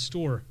the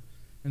store.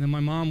 And then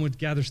my mom would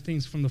gather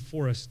things from the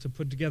forest to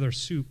put together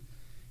soup.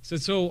 He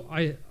said, so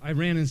I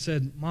ran and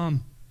said,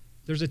 Mom,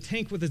 there's a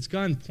tank with its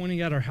gun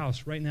pointing at our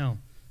house right now.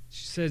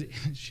 She said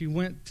she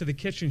went to the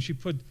kitchen. She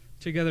put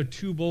together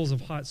 2 bowls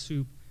of hot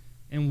soup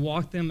and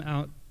walked them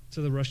out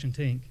to the Russian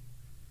tank.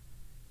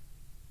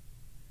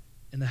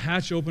 And the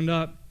hatch opened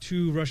up.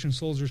 2 Russian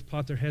soldiers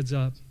popped their heads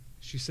up.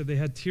 She said they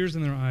had tears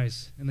in their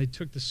eyes, and they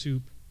took the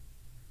soup.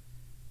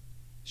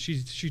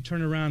 She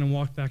turned around and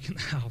walked back in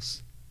the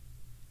house.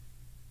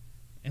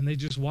 And they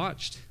just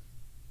watched.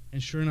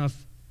 And sure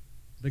enough,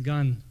 the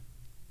gun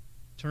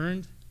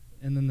turned,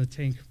 and then the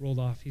tank rolled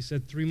off. He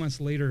said 3 months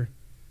later,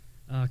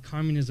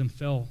 communism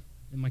fell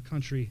in my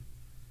country.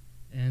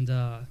 And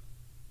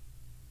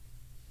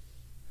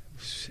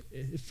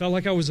it felt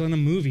like I was on a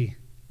movie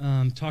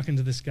talking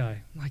to this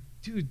guy. I'm like,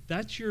 dude,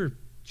 that's your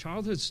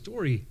childhood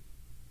story.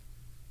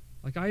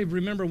 Like, I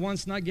remember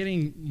once not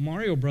getting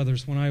Mario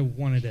Brothers when I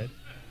wanted it.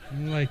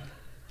 And like,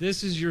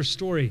 this is your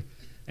story.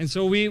 And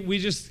so we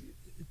just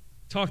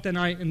talked that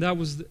night, and that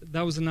was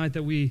the night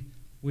that we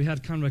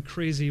had kind of a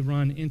crazy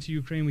run into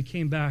Ukraine. We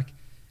came back,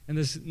 and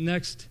this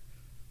next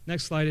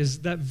slide is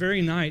that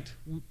very night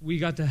we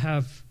got to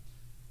have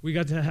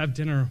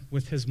dinner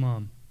with his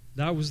mom.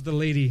 That was the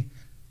lady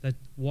that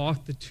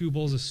walked the 2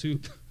 bowls of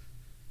soup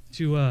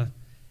to,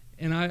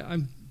 and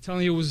I'm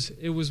telling you,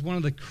 it was one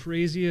of the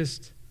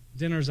craziest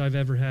dinners I've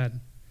ever had,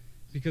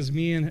 because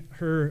me and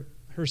her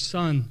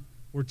son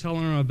were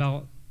telling her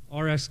about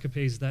our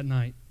escapades that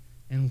night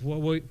and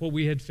what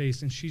we had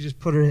faced, and she just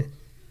put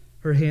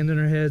her hand in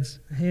her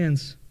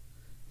hands.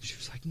 She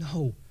was like,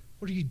 "No,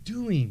 what are you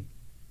doing?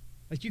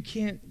 Like, you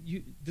can't.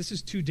 This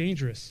is too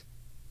dangerous."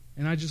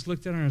 And I just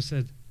looked at her and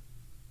said,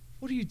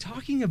 "What are you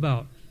talking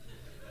about?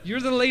 You're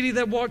the lady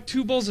that walked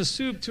 2 bowls of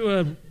soup to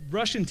a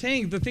Russian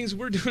tank. The things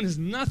we're doing is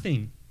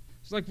nothing.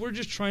 It's like we're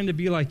just trying to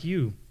be like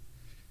you."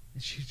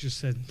 And she just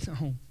said,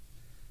 "No,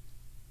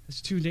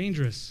 it's too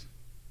dangerous."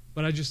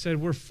 But I just said,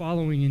 "We're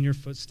following in your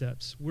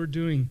footsteps. We're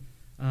doing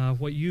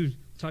what you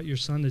taught your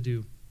son to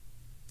do."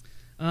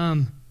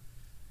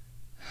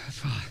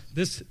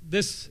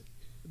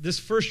 This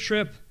first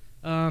trip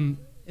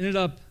ended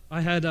up,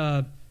 I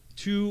had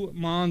 2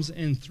 moms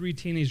and 3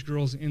 teenage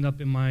girls end up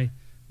in my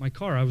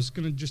car. I was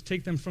going to just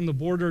take them from the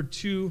border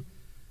to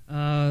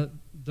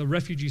the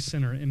refugee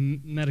center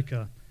in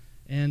Medica.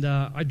 And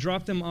I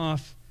dropped them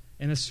off,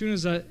 and as soon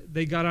as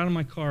they got out of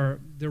my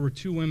car, there were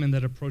 2 women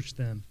that approached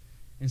them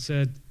and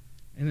said,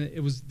 and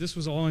this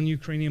was all in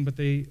Ukrainian, but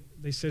they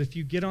said, if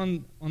you get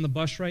on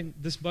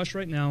this bus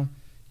right now,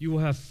 you will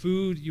have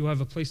food, you will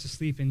have a place to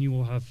sleep, and you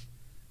will have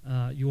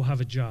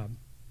a job.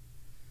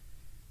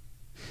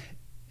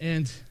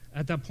 And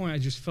at that point, I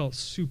just felt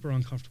super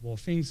uncomfortable.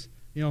 Things,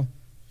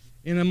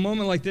 in a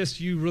moment like this,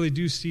 you really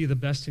do see the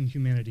best in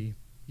humanity.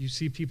 You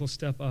see people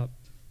step up.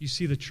 You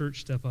see the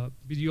church step up.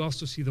 But you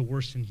also see the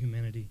worst in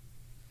humanity.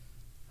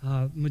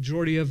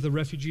 Majority of the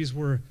refugees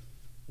were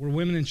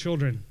women and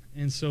children.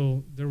 And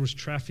so there was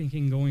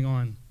trafficking going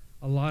on.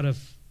 A lot of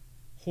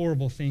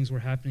horrible things were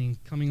happening,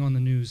 coming on the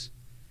news.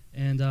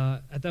 And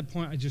at that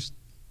point,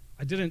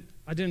 I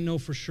didn't know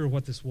for sure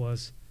what this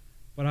was.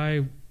 But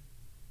I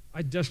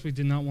desperately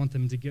did not want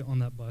them to get on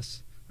that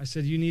bus. I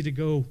said, you need to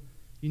go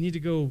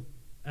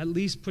at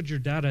least put your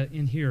data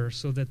in here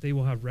so that they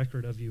will have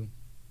record of you.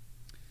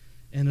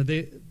 And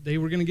they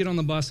were going to get on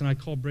the bus, and I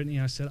called Brittany,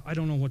 and I said, I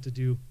don't know what to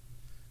do.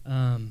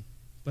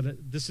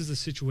 But this is the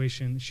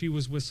situation. She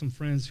was with some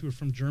friends who were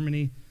from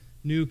Germany,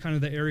 knew kind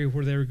of the area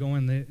where they were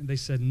going. They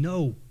said,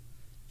 no,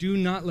 do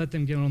not let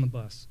them get on the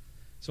bus.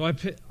 So I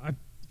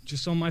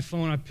just on my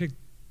phone, I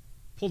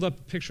pulled up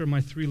a picture of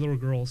my 3 little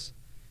girls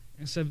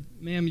and said,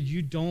 ma'am,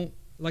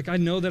 I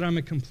know that I'm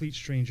a complete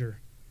stranger.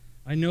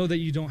 I know that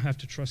you don't have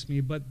to trust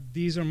me, but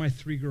these are my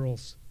 3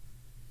 girls.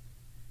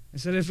 I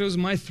said, if it was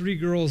my 3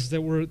 girls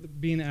that were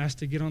being asked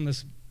to get on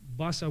this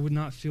bus, I would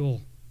not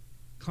feel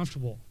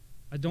comfortable.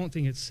 I don't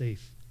think it's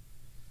safe.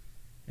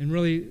 And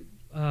really,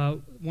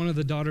 one of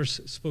the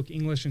daughters spoke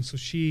English, and so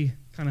she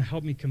kind of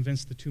helped me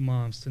convince the 2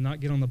 moms to not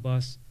get on the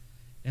bus.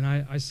 And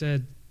I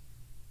said,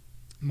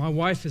 my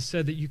wife has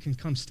said that you can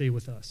come stay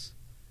with us.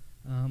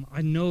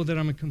 I know that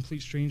I'm a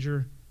complete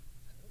stranger.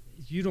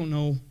 You don't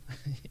know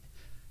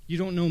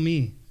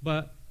me,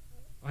 but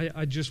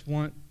I just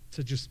want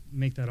to just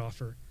make that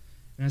offer.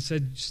 And I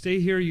said, stay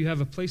here. You have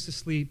a place to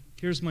sleep.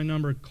 Here's my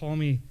number. Call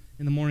me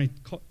in the morning.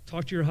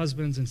 Talk to your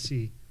husbands and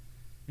see.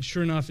 And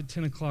sure enough, at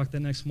 10 o'clock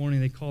that next morning,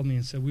 they called me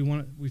and said,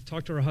 we've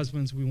talked to our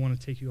husbands. We want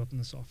to take you up on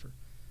this offer.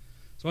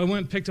 So I went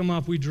and picked them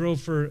up. We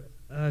drove for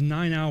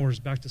 9 hours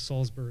back to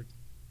Salzburg.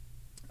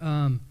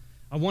 I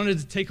wanted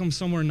to take them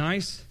somewhere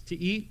nice to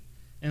eat,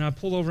 and I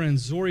pulled over in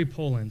Zori,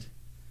 Poland.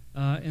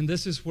 and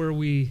this is where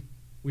we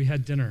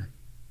had dinner.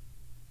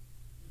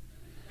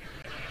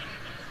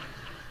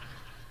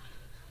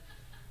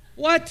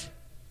 What?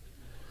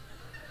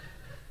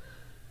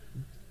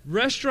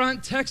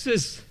 Restaurant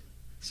Texas. It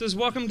says,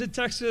 welcome to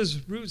Texas,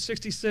 Route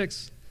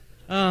 66.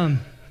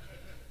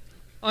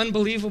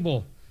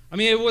 Unbelievable. I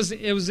mean, it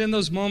was in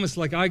those moments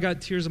like I got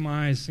tears in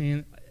my eyes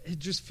saying, it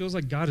just feels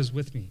like God is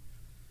with me.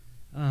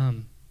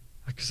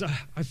 Because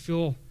I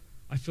feel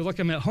like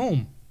I'm at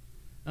home.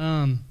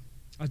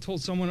 I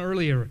told someone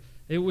earlier,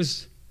 it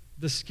was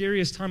the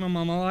scariest time of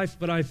my life,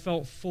 but I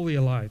felt fully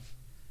alive.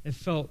 It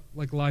felt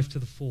like life to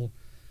the full.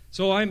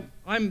 So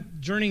I'm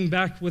journeying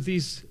back with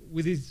these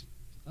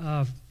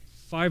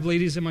 5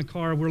 ladies in my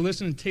car. We're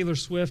listening to Taylor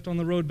Swift on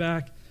the road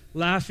back,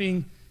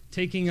 laughing,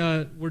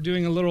 we're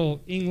doing a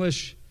little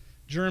English,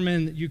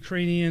 German,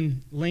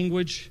 Ukrainian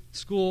language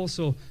school.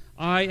 So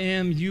I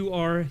am, you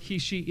are, he,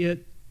 she,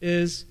 it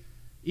is,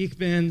 ich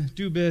bin,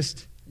 du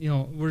bist.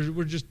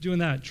 We're just doing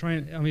that.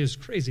 It was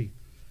crazy.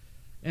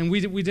 And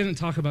we didn't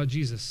talk about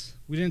Jesus.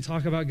 We didn't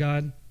talk about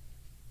God.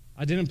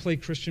 I didn't play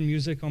Christian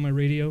music on my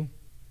radio.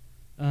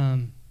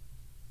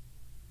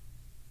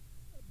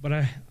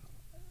 But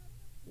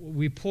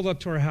we pulled up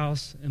to our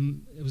house,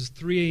 and it was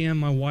 3 a.m.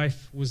 My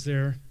wife was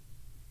there.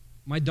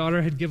 My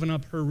daughter had given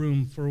up her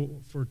room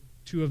for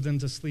 2 of them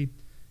to sleep.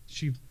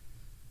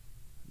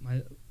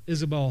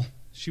 Isabel,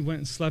 she went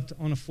and slept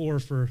on a floor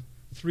for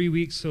 3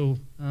 weeks so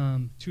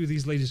 2 of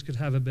these ladies could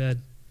have a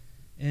bed.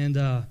 And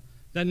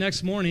that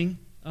next morning,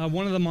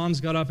 one of the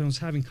moms got up and was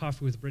having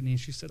coffee with Brittany, and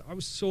she said, I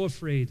was so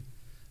afraid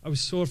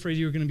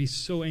you were going to be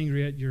so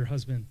angry at your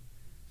husband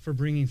for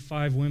bringing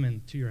 5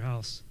 women to your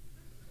house.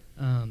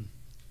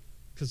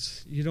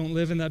 Because you don't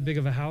live in that big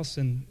of a house,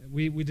 and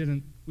we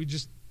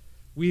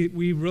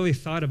really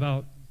thought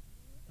about,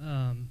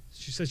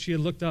 she said she had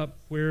looked up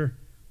where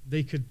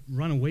they could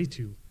run away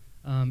to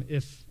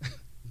if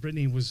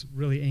Brittany was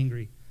really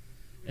angry.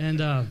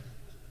 And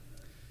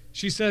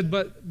she said,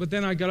 but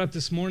then I got up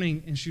this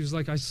morning, and she was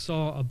like, I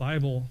saw a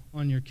Bible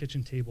on your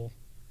kitchen table.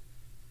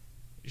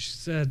 She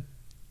said,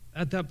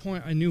 at that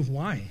point, I knew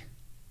why.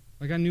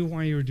 Like, I knew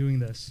why you were doing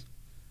this.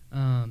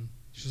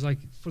 She was like,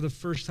 for the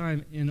first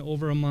time in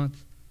over a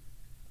month,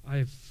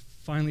 I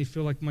finally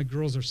feel like my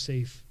girls are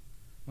safe.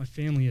 My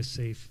family is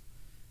safe.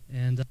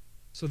 And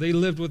so they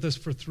lived with us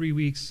for 3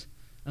 weeks.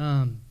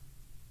 The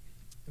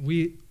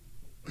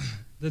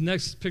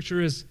next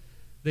picture is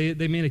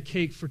they made a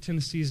cake for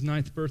Tennessee's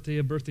 9th birthday,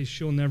 a birthday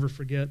she'll never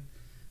forget.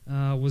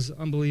 Was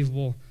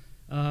unbelievable.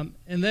 And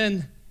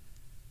then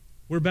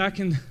we're back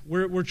in,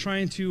 we're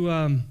trying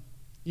to,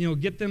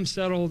 get them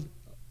settled,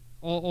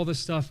 all this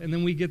stuff. And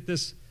then we get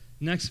this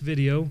next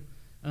video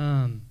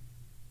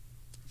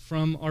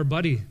from our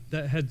buddy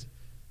that had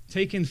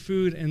taken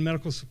food and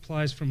medical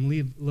supplies from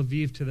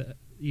Lviv to the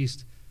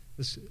east.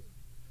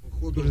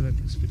 Go to that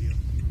next video.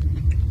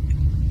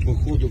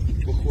 Походу.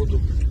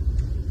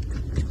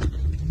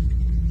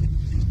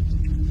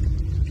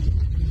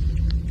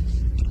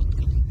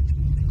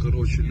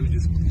 Короче, люди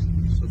с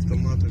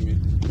автоматами.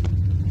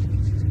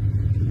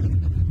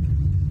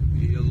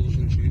 И я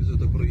должен через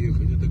это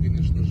проехать. Это,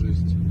 конечно,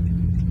 жесть.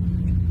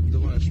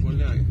 Давай,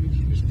 шмаляй.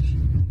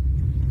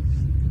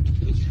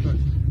 Да чихать.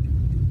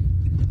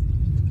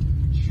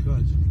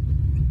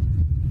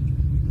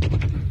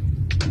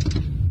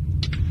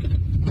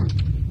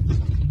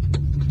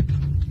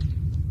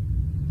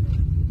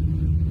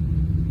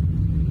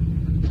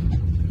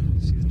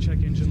 See the check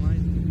engine light?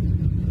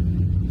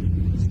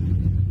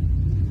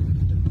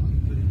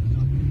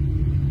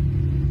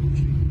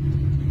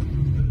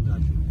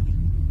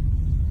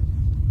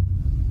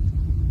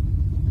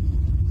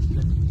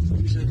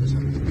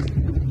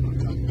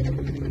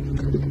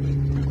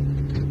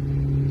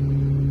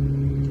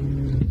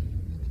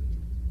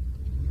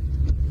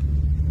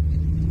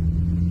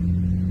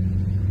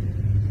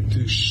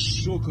 Ты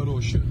шо,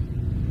 короче?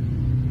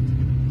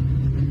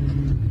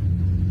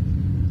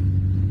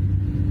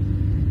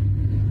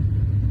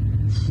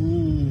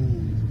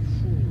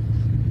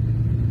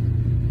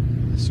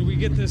 So we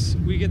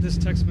get this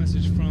text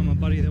message from a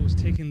buddy that was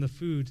taking the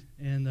food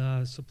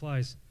and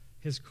supplies.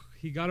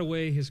 He got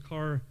away. His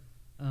car,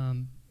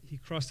 he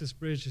crossed this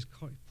bridge. His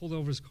car, pulled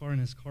over his car, and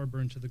his car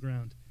burned to the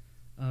ground.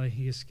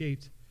 He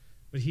escaped,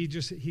 but he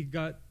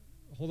got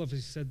hold of it.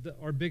 He said that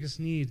our biggest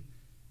need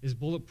is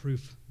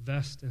bulletproof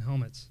vests and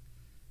helmets.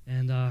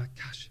 And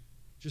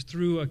just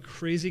through a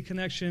crazy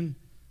connection,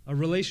 a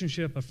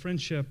relationship, a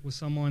friendship with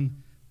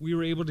someone, we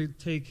were able to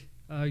take.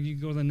 You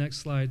can go to the next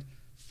slide.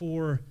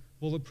 4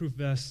 bulletproof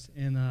vests,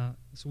 and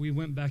so we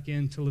went back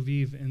into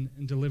Lviv and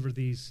delivered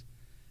these.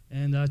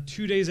 And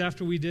 2 days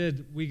after we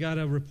did, we got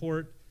a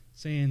report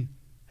saying,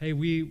 hey,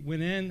 we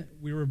went in,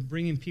 we were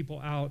bringing people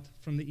out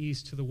from the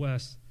east to the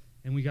west,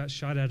 and we got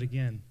shot at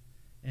again.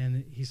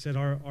 And he said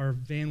our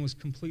van was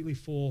completely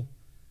full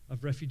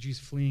of refugees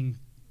fleeing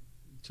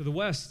to the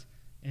west,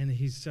 and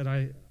he said,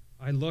 I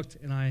looked,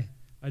 and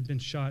I'd been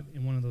shot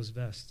in one of those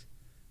vests.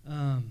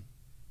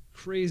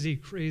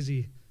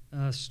 Crazy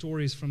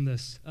stories from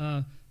this.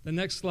 The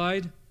next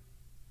slide,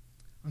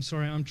 I'm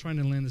sorry, I'm trying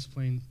to land this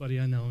plane, buddy.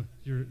 I know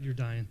you're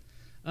dying.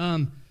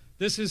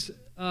 This is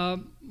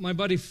my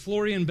buddy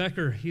Florian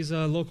Becker. He's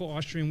a local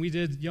Austrian. We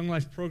did Young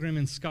Life program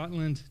in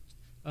Scotland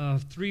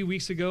 3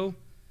 weeks ago.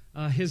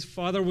 His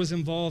father was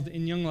involved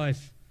in Young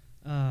Life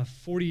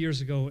 40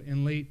 years ago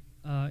in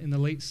the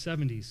late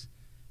 70s,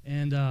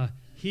 and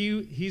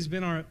he's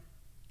been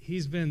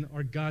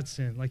our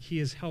godsend. Like, he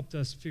has helped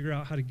us figure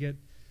out how to get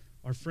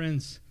our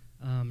friends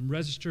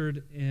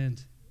registered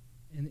and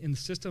in the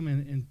system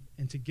and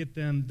to get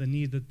them the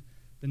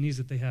needs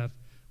that they have.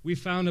 We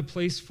found a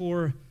place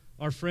for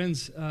our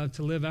friends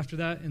to live after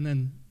that, and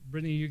then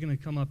Brittany, you're going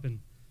to come up and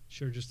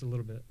share just a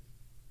little bit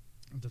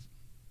of the.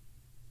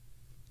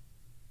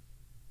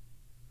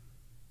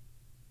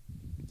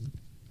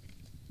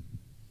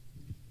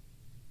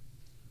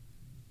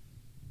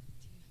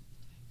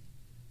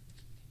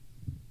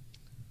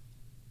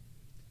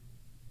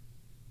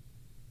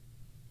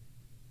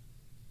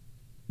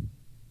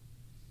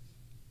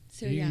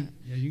 So yeah,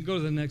 you can go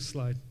to the next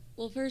slide.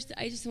 Well, first,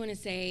 I just want to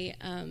say,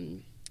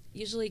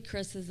 usually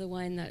Chris is the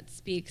one that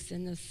speaks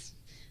in this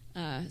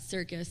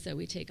circus that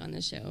we take on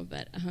the show,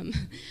 but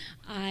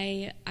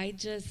I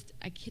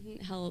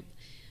couldn't help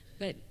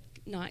but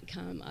not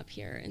come up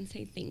here and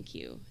say thank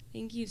you.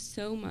 Thank you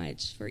so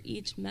much for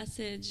each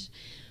message,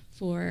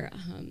 for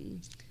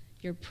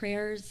your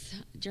prayers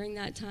during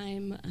that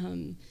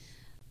time.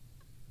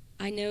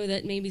 I know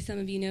that maybe some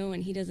of you know,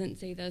 and he doesn't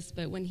say this,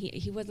 but when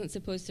he wasn't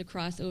supposed to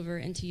cross over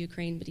into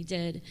Ukraine, but he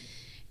did.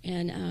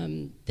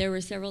 And there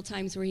were several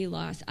times where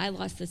I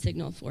lost the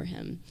signal for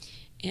him.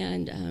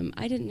 And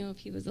I didn't know if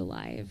he was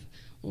alive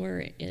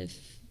or if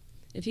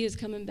he was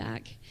coming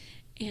back.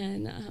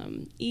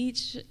 And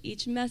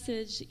each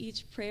message,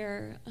 each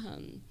prayer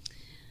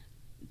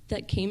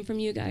that came from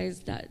you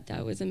guys,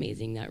 that was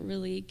amazing. That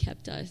really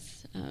kept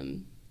us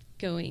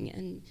going.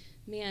 And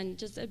man,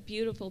 just a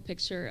beautiful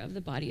picture of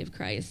the body of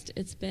Christ.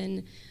 I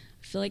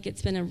feel like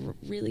it's been a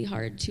really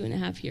hard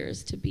 2.5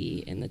 years to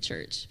be in the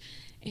church.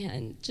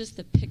 And just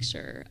the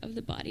picture of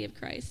the body of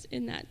Christ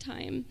in that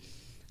time.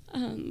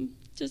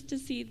 Just to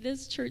see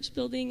this church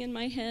building in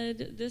my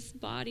head, this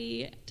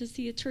body, to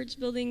see a church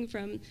building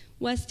from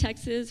West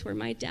Texas where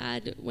my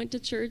dad went to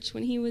church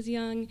when he was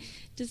young,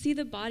 to see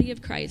the body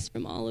of Christ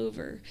from all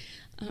over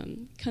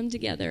come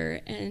together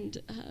and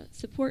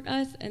support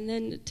us, and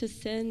then to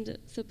send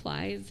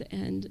supplies,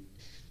 and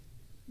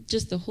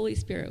just the Holy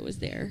Spirit was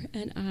there.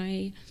 And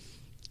I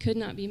could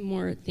not be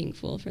more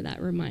thankful for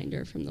that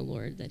reminder from the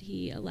Lord that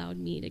he allowed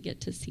me to get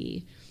to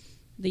see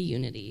the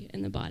unity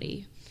in the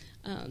body.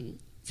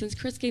 Since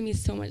Chris gave me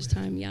so much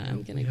time,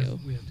 I'm going to go.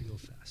 We have to go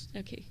fast.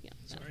 Okay, yeah.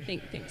 Sorry.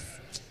 Thanks.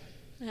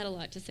 I had a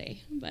lot to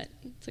say, but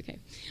it's okay.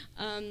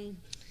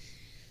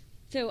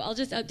 So I'll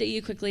just update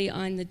you quickly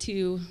on the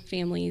two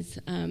families.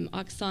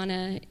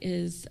 Oksana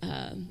is,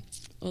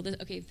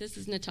 this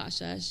is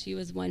Natasha. She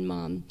was one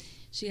mom.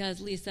 She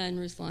has Lisa and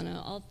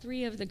Ruslana, all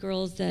three of the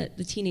girls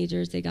the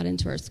teenagers, they got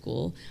into our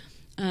school.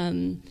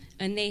 And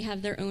they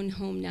have their own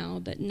home now,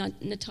 but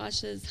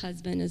Natasha's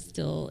husband is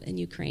still in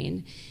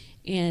Ukraine.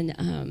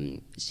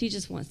 And she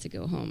just wants to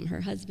go home.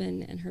 Her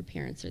husband and her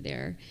parents are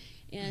there.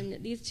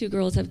 And these two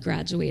girls have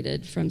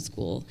graduated from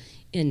school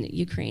in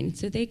Ukraine.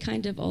 So they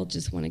kind of all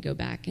just want to go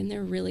back. And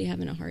they're really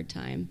having a hard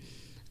time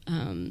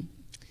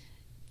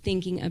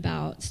thinking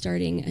about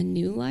starting a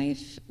new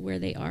life where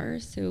they are.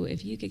 So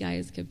if you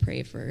guys could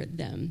pray for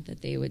them,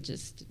 that they would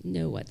just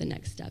know what the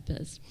next step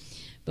is.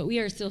 But we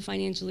are still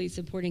financially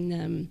supporting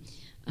them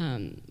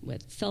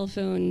with cell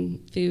phone,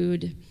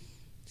 food,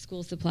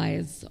 school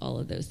supplies, all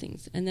of those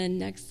things. And then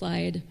next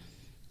slide.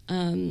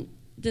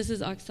 This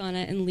is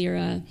Oksana and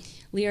Lyra.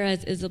 Lyra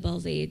is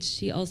Isabel's age.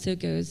 She also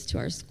goes to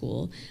our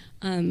school.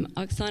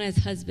 Oksana's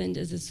husband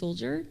is a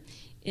soldier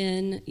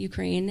in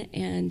Ukraine,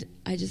 and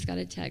I just got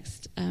a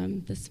text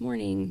this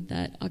morning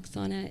that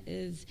Oksana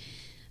is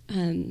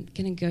going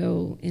to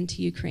go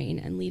into Ukraine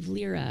and leave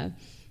Lyra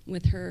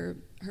with her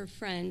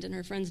friend and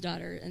her friend's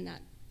daughter in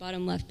that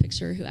bottom left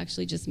picture, who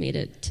actually just made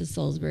it to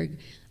Salzburg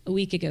a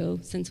week ago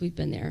since we've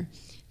been there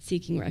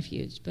seeking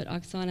refuge. But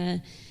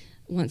Oksana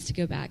wants to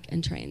go back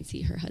and try and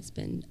see her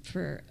husband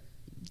for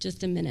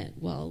just a minute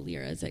while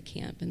Lyra's at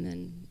camp, and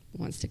then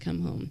wants to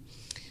come home,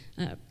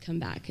 come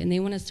back. And they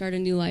want to start a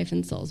new life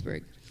in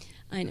Salzburg.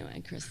 I know,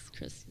 and Chris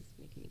is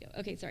making me go.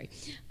 Okay, sorry.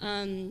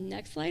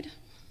 Next slide.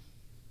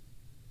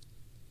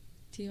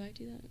 Do I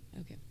do that?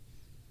 Okay.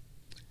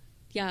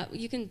 Yeah,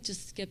 you can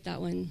just skip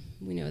that one.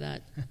 We know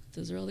that.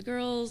 Those are all the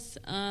girls.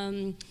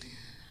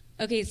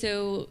 Okay,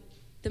 so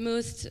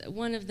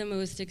one of the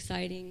most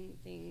exciting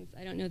things,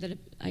 I don't know that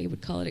I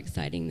would call it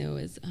exciting though,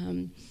 is,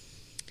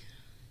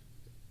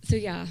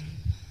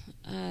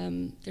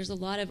 there's a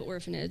lot of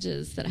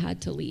orphanages that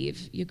had to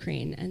leave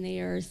Ukraine, and they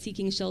are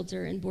seeking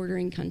shelter in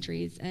bordering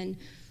countries, and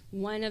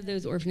one of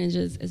those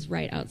orphanages is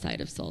right outside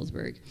of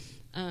Salzburg.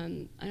 I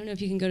don't know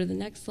if you can go to the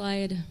next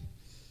slide.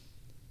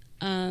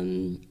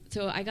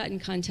 So I got in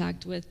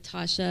contact with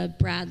Tasha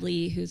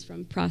Bradley, who's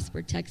from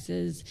Prosper,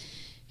 Texas,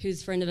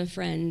 who's a friend of a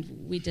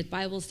friend. We did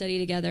Bible study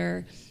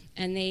together.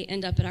 And they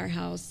end up at our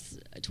house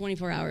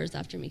 24 hours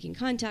after making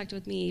contact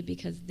with me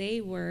because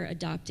they were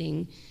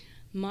adopting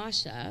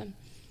Masha,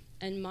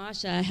 and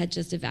Masha had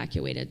just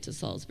evacuated to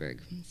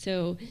Salzburg.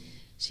 So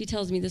she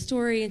tells me the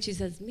story, and she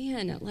says,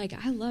 man, like,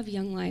 I love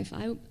Young Life.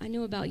 I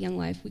know about Young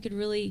Life.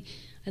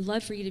 I'd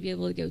love for you to be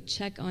able to go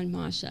check on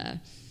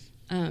Masha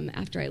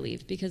after I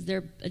leave, because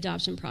their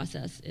adoption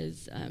process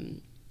is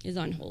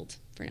on hold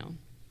for now.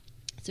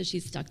 So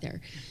she's stuck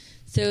there.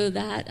 So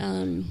that,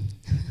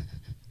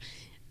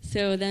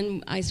 so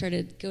then I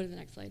started, go to the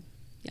next slide.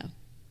 Yeah.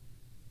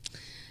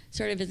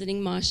 Started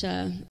visiting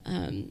Masha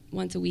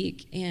once a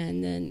week,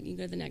 and then you can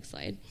go to the next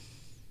slide.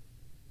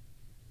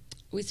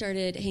 We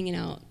started hanging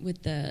out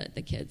with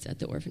the kids at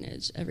the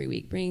orphanage every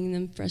week, bringing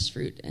them fresh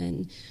fruit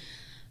and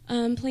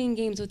playing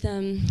games with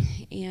them,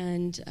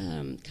 and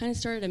kind of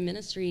started a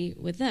ministry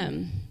with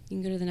them. You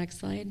can go to the next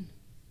slide.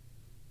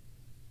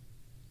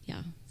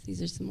 Yeah, so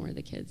these are some more of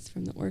the kids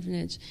from the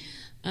orphanage.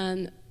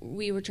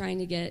 We were trying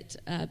to get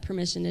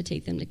permission to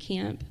take them to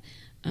camp,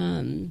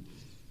 and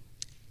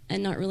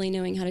not really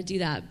knowing how to do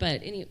that.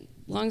 But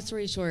long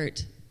story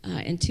short,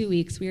 in 2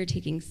 weeks, we are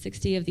taking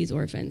 60 of these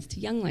orphans to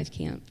Young Life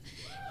Camp.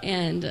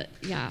 And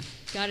yeah,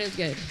 God is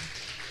good.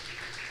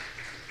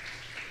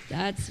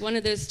 That's one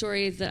of those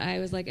stories that I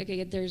was like,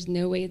 okay, there's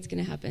no way it's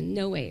going to happen.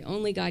 No way.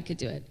 Only God could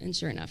do it. And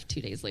sure enough, 2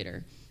 days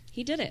later,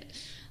 he did it.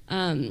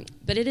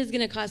 But it is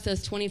going to cost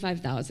us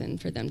 $25,000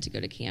 for them to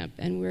go to camp.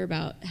 And we're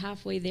about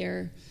halfway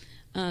there.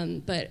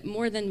 But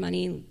more than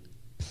money,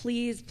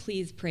 please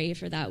pray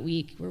for that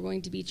week. We're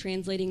going to be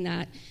translating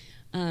that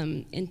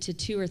into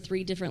 2 or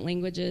 3 different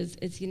languages.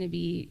 It's going to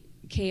be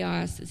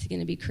chaos. It's going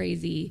to be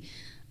crazy.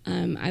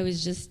 I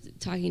was just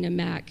talking to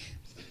Mac,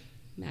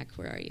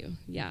 where are you?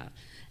 Yeah,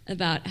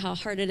 about how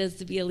hard it is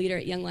to be a leader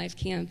at Young Life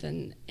Camp,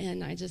 and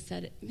I just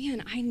said,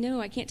 man, I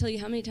know, I can't tell you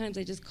how many times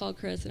I just called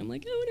Chris, and I'm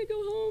like, I want to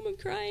go home, I'm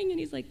crying, and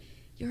he's like,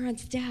 you're on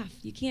staff,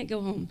 you can't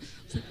go home.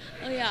 I was like,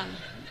 oh yeah,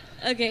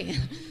 okay.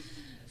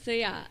 So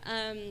yeah,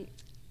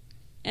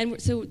 and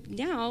so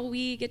now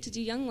we get to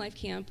do Young Life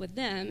Camp with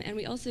them, and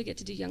we also get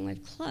to do Young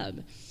Life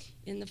Club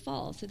in the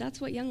fall. So that's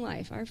what Young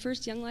Life, our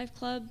first Young Life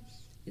Club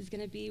is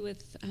going to be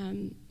with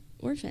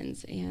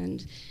orphans,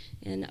 and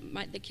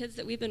the kids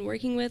that we've been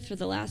working with for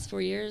the last 4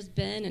 years,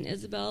 Ben and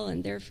Isabel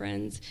and their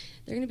friends,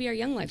 they're going to be our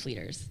Young Life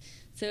leaders.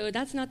 So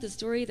that's not the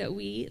story that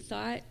we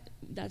thought.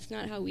 That's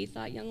not how we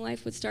thought Young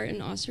Life would start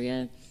in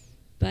Austria,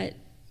 but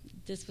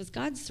this was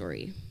God's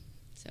story.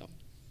 So,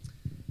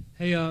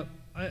 hey,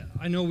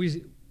 I know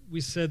we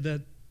said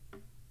that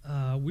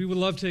we would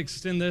love to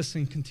extend this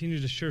and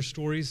continue to share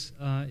stories.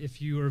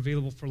 If you are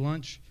available for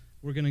lunch,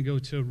 we're going to go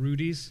to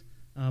Rudy's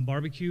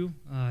barbecue.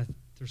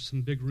 There's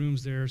some big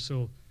rooms there,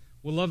 so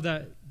we'll love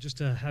that just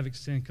to have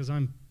extend, because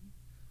I'm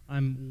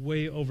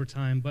way over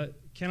time. But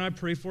can I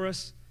pray for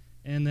us?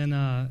 And then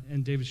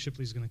and David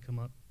Shipley's going to come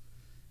up.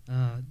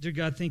 Dear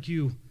God, thank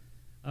you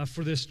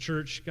for this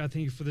church. God,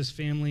 thank you for this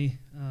family.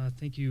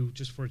 Thank you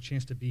just for a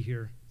chance to be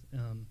here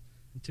and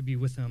to be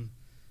with them.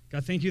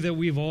 God, thank you that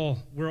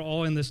we're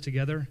all in this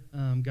together.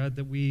 God,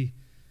 that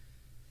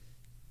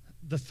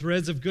the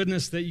threads of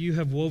goodness that you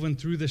have woven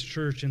through this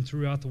church and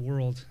throughout the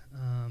world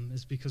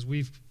is because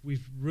we've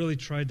really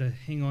tried to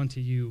hang on to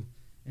you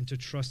and to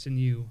trust in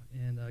you.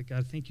 And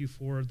God, thank you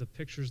for the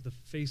pictures, the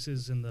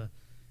faces, and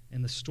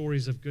the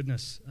stories of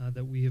goodness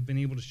that we have been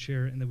able to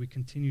share and that we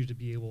continue to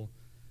be able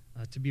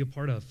to be a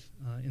part of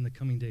in the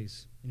coming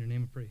days. In your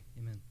name I pray.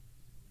 Amen.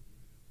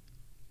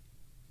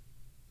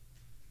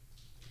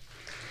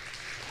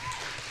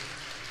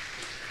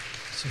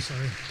 So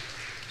sorry.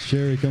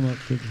 Sherry, come up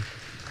quickly.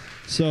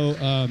 So,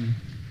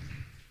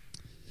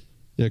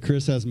 yeah,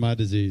 Chris has my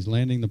disease.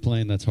 Landing the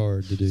plane, that's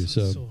hard to do.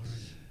 So hard.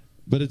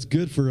 But it's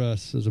good for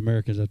us as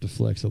Americans to have to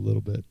flex a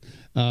little bit.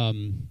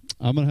 I'm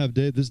going to have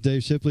Dave. This is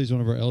Dave Shipley. He's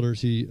one of our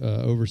elders. He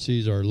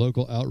oversees our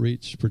local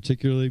outreach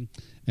particularly,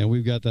 and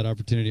we've got that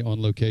opportunity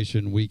on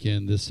location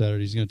weekend this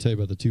Saturday. He's going to tell you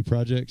about the 2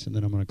 projects, and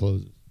then I'm going to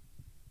close it.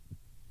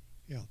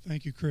 Yeah,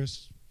 thank you,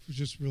 Chris. We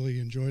just really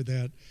enjoyed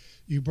that.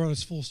 You brought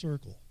us full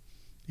circle,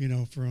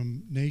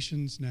 from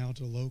nations now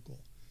to local.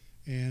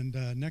 And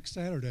next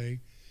Saturday,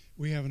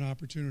 we have an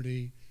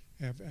opportunity,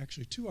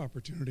 actually 2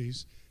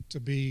 opportunities, to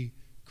be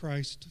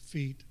Christ's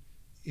feet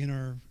in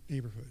our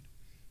neighborhood.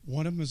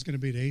 One of them is going to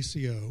be at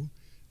ACO,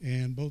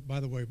 and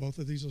both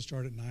of these will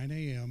start at 9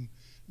 a.m.,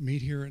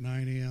 meet here at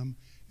 9 a.m.,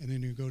 and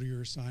then you go to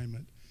your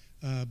assignment.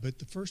 But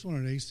the first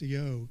one at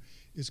ACO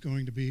is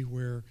going to be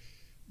where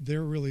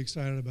they're really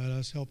excited about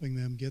us helping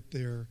them get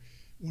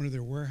one of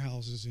their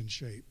warehouses in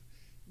shape.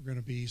 We're going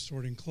to be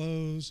sorting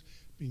clothes,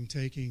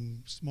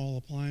 taking small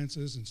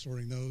appliances and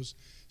sorting those.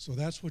 So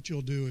that's what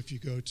you'll do if you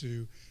go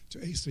to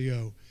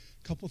ACO.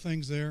 A couple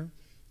things there.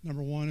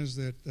 Number one is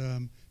that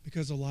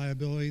because of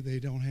liability, they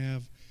don't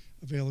have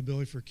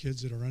availability for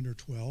kids that are under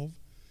 12.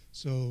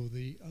 So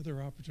the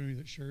other opportunity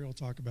that Sherry will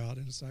talk about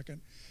in a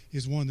second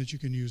is one that you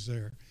can use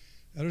there.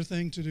 The other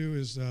thing to do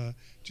is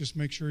just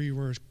make sure you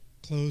wear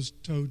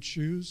closed-toed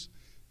shoes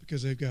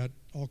because they've got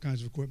all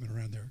kinds of equipment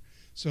around there.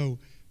 So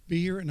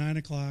be here at 9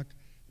 o'clock.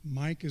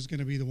 Mike is going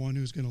to be the one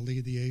who's going to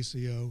lead the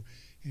ACO,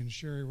 and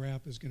Sherry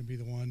Rapp is going to be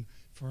the one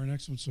for our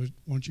next one. So why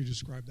don't you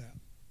describe that?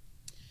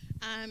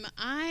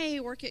 I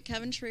work at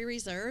Coventry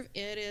Reserve.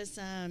 It is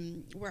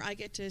where I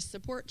get to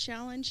support,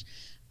 challenge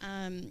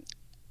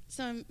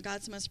some of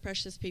God's most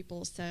precious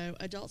people. So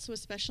adults with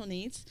special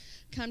needs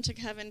come to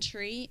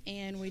Coventry,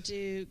 and we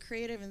do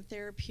creative and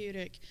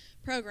therapeutic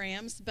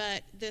programs.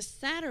 But this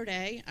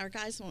Saturday, our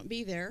guys won't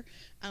be there.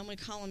 We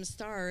call them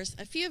stars.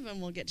 A few of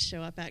them will get to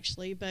show up,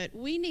 actually. But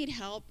we need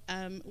help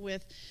in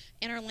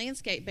our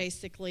landscape,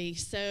 basically.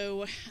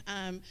 So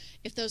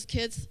if those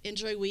kids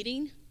enjoy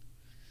weeding,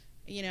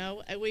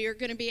 we are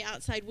going to be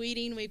outside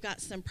weeding. We've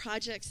got some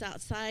projects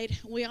outside.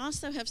 We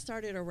also have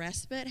started a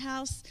respite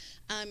house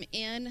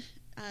in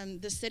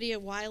the city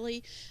of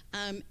Wiley.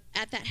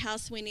 At that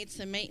house, we need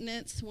some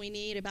maintenance. We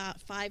need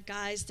about 5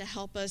 guys to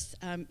help us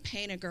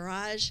paint a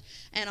garage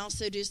and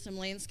also do some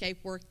landscape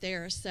work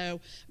there.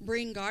 So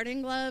bring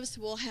garden gloves.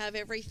 We'll have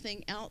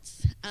everything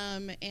else.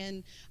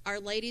 And our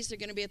ladies are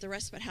going to be at the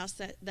respite house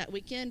that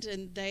weekend,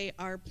 and they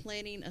are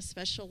planning a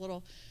special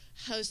little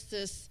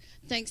hostess.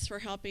 Thanks for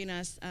helping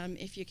us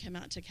if you come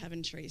out to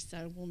Coventry.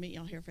 So we'll meet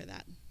y'all here for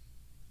that.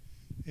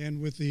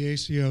 And with the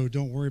ACO,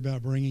 don't worry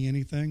about bringing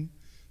anything.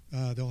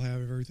 They'll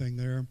have everything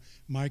there.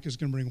 Mike is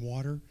going to bring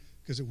water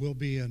because it will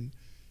be in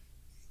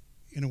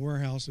a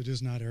warehouse that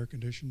is not air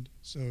conditioned.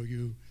 So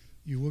you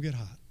will get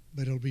hot,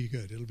 but it'll be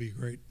good. It'll be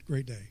a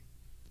great day.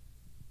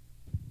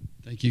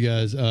 Thank you,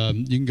 guys. You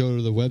can go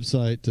to the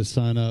website to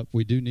sign up.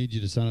 We do need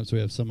you to sign up so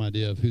we have some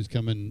idea of who's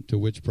coming to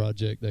which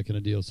project, that kind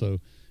of deal. So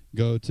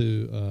go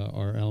to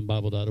our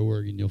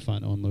allenbible.org, and you'll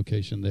find On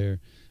Location there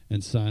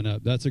and sign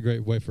up. That's a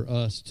great way for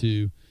us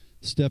to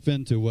step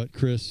into what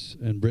Chris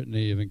and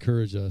Brittany have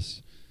encouraged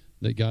us,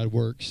 that God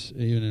works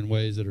even in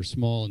ways that are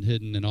small and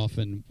hidden, and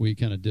often we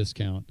kind of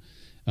discount.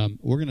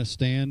 We're going to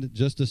stand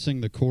just to sing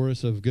the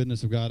chorus of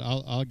Goodness of God.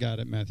 I'll guide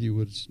it. Matthew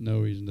would no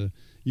reason to.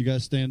 You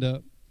guys stand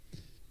up.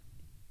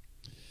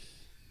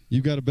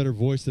 You've got a better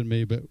voice than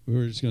me, but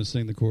we're just going to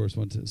sing the chorus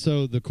one time.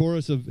 So the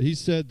chorus of, he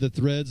said the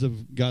threads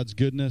of God's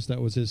goodness,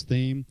 that was his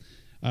theme.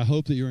 I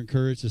hope that you're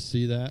encouraged to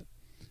see that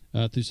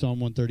through Psalm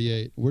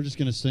 138. We're just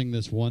going to sing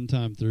this one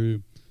time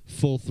through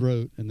full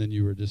throat, and then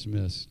you were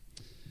dismissed.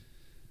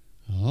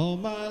 All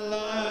my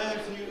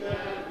life you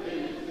have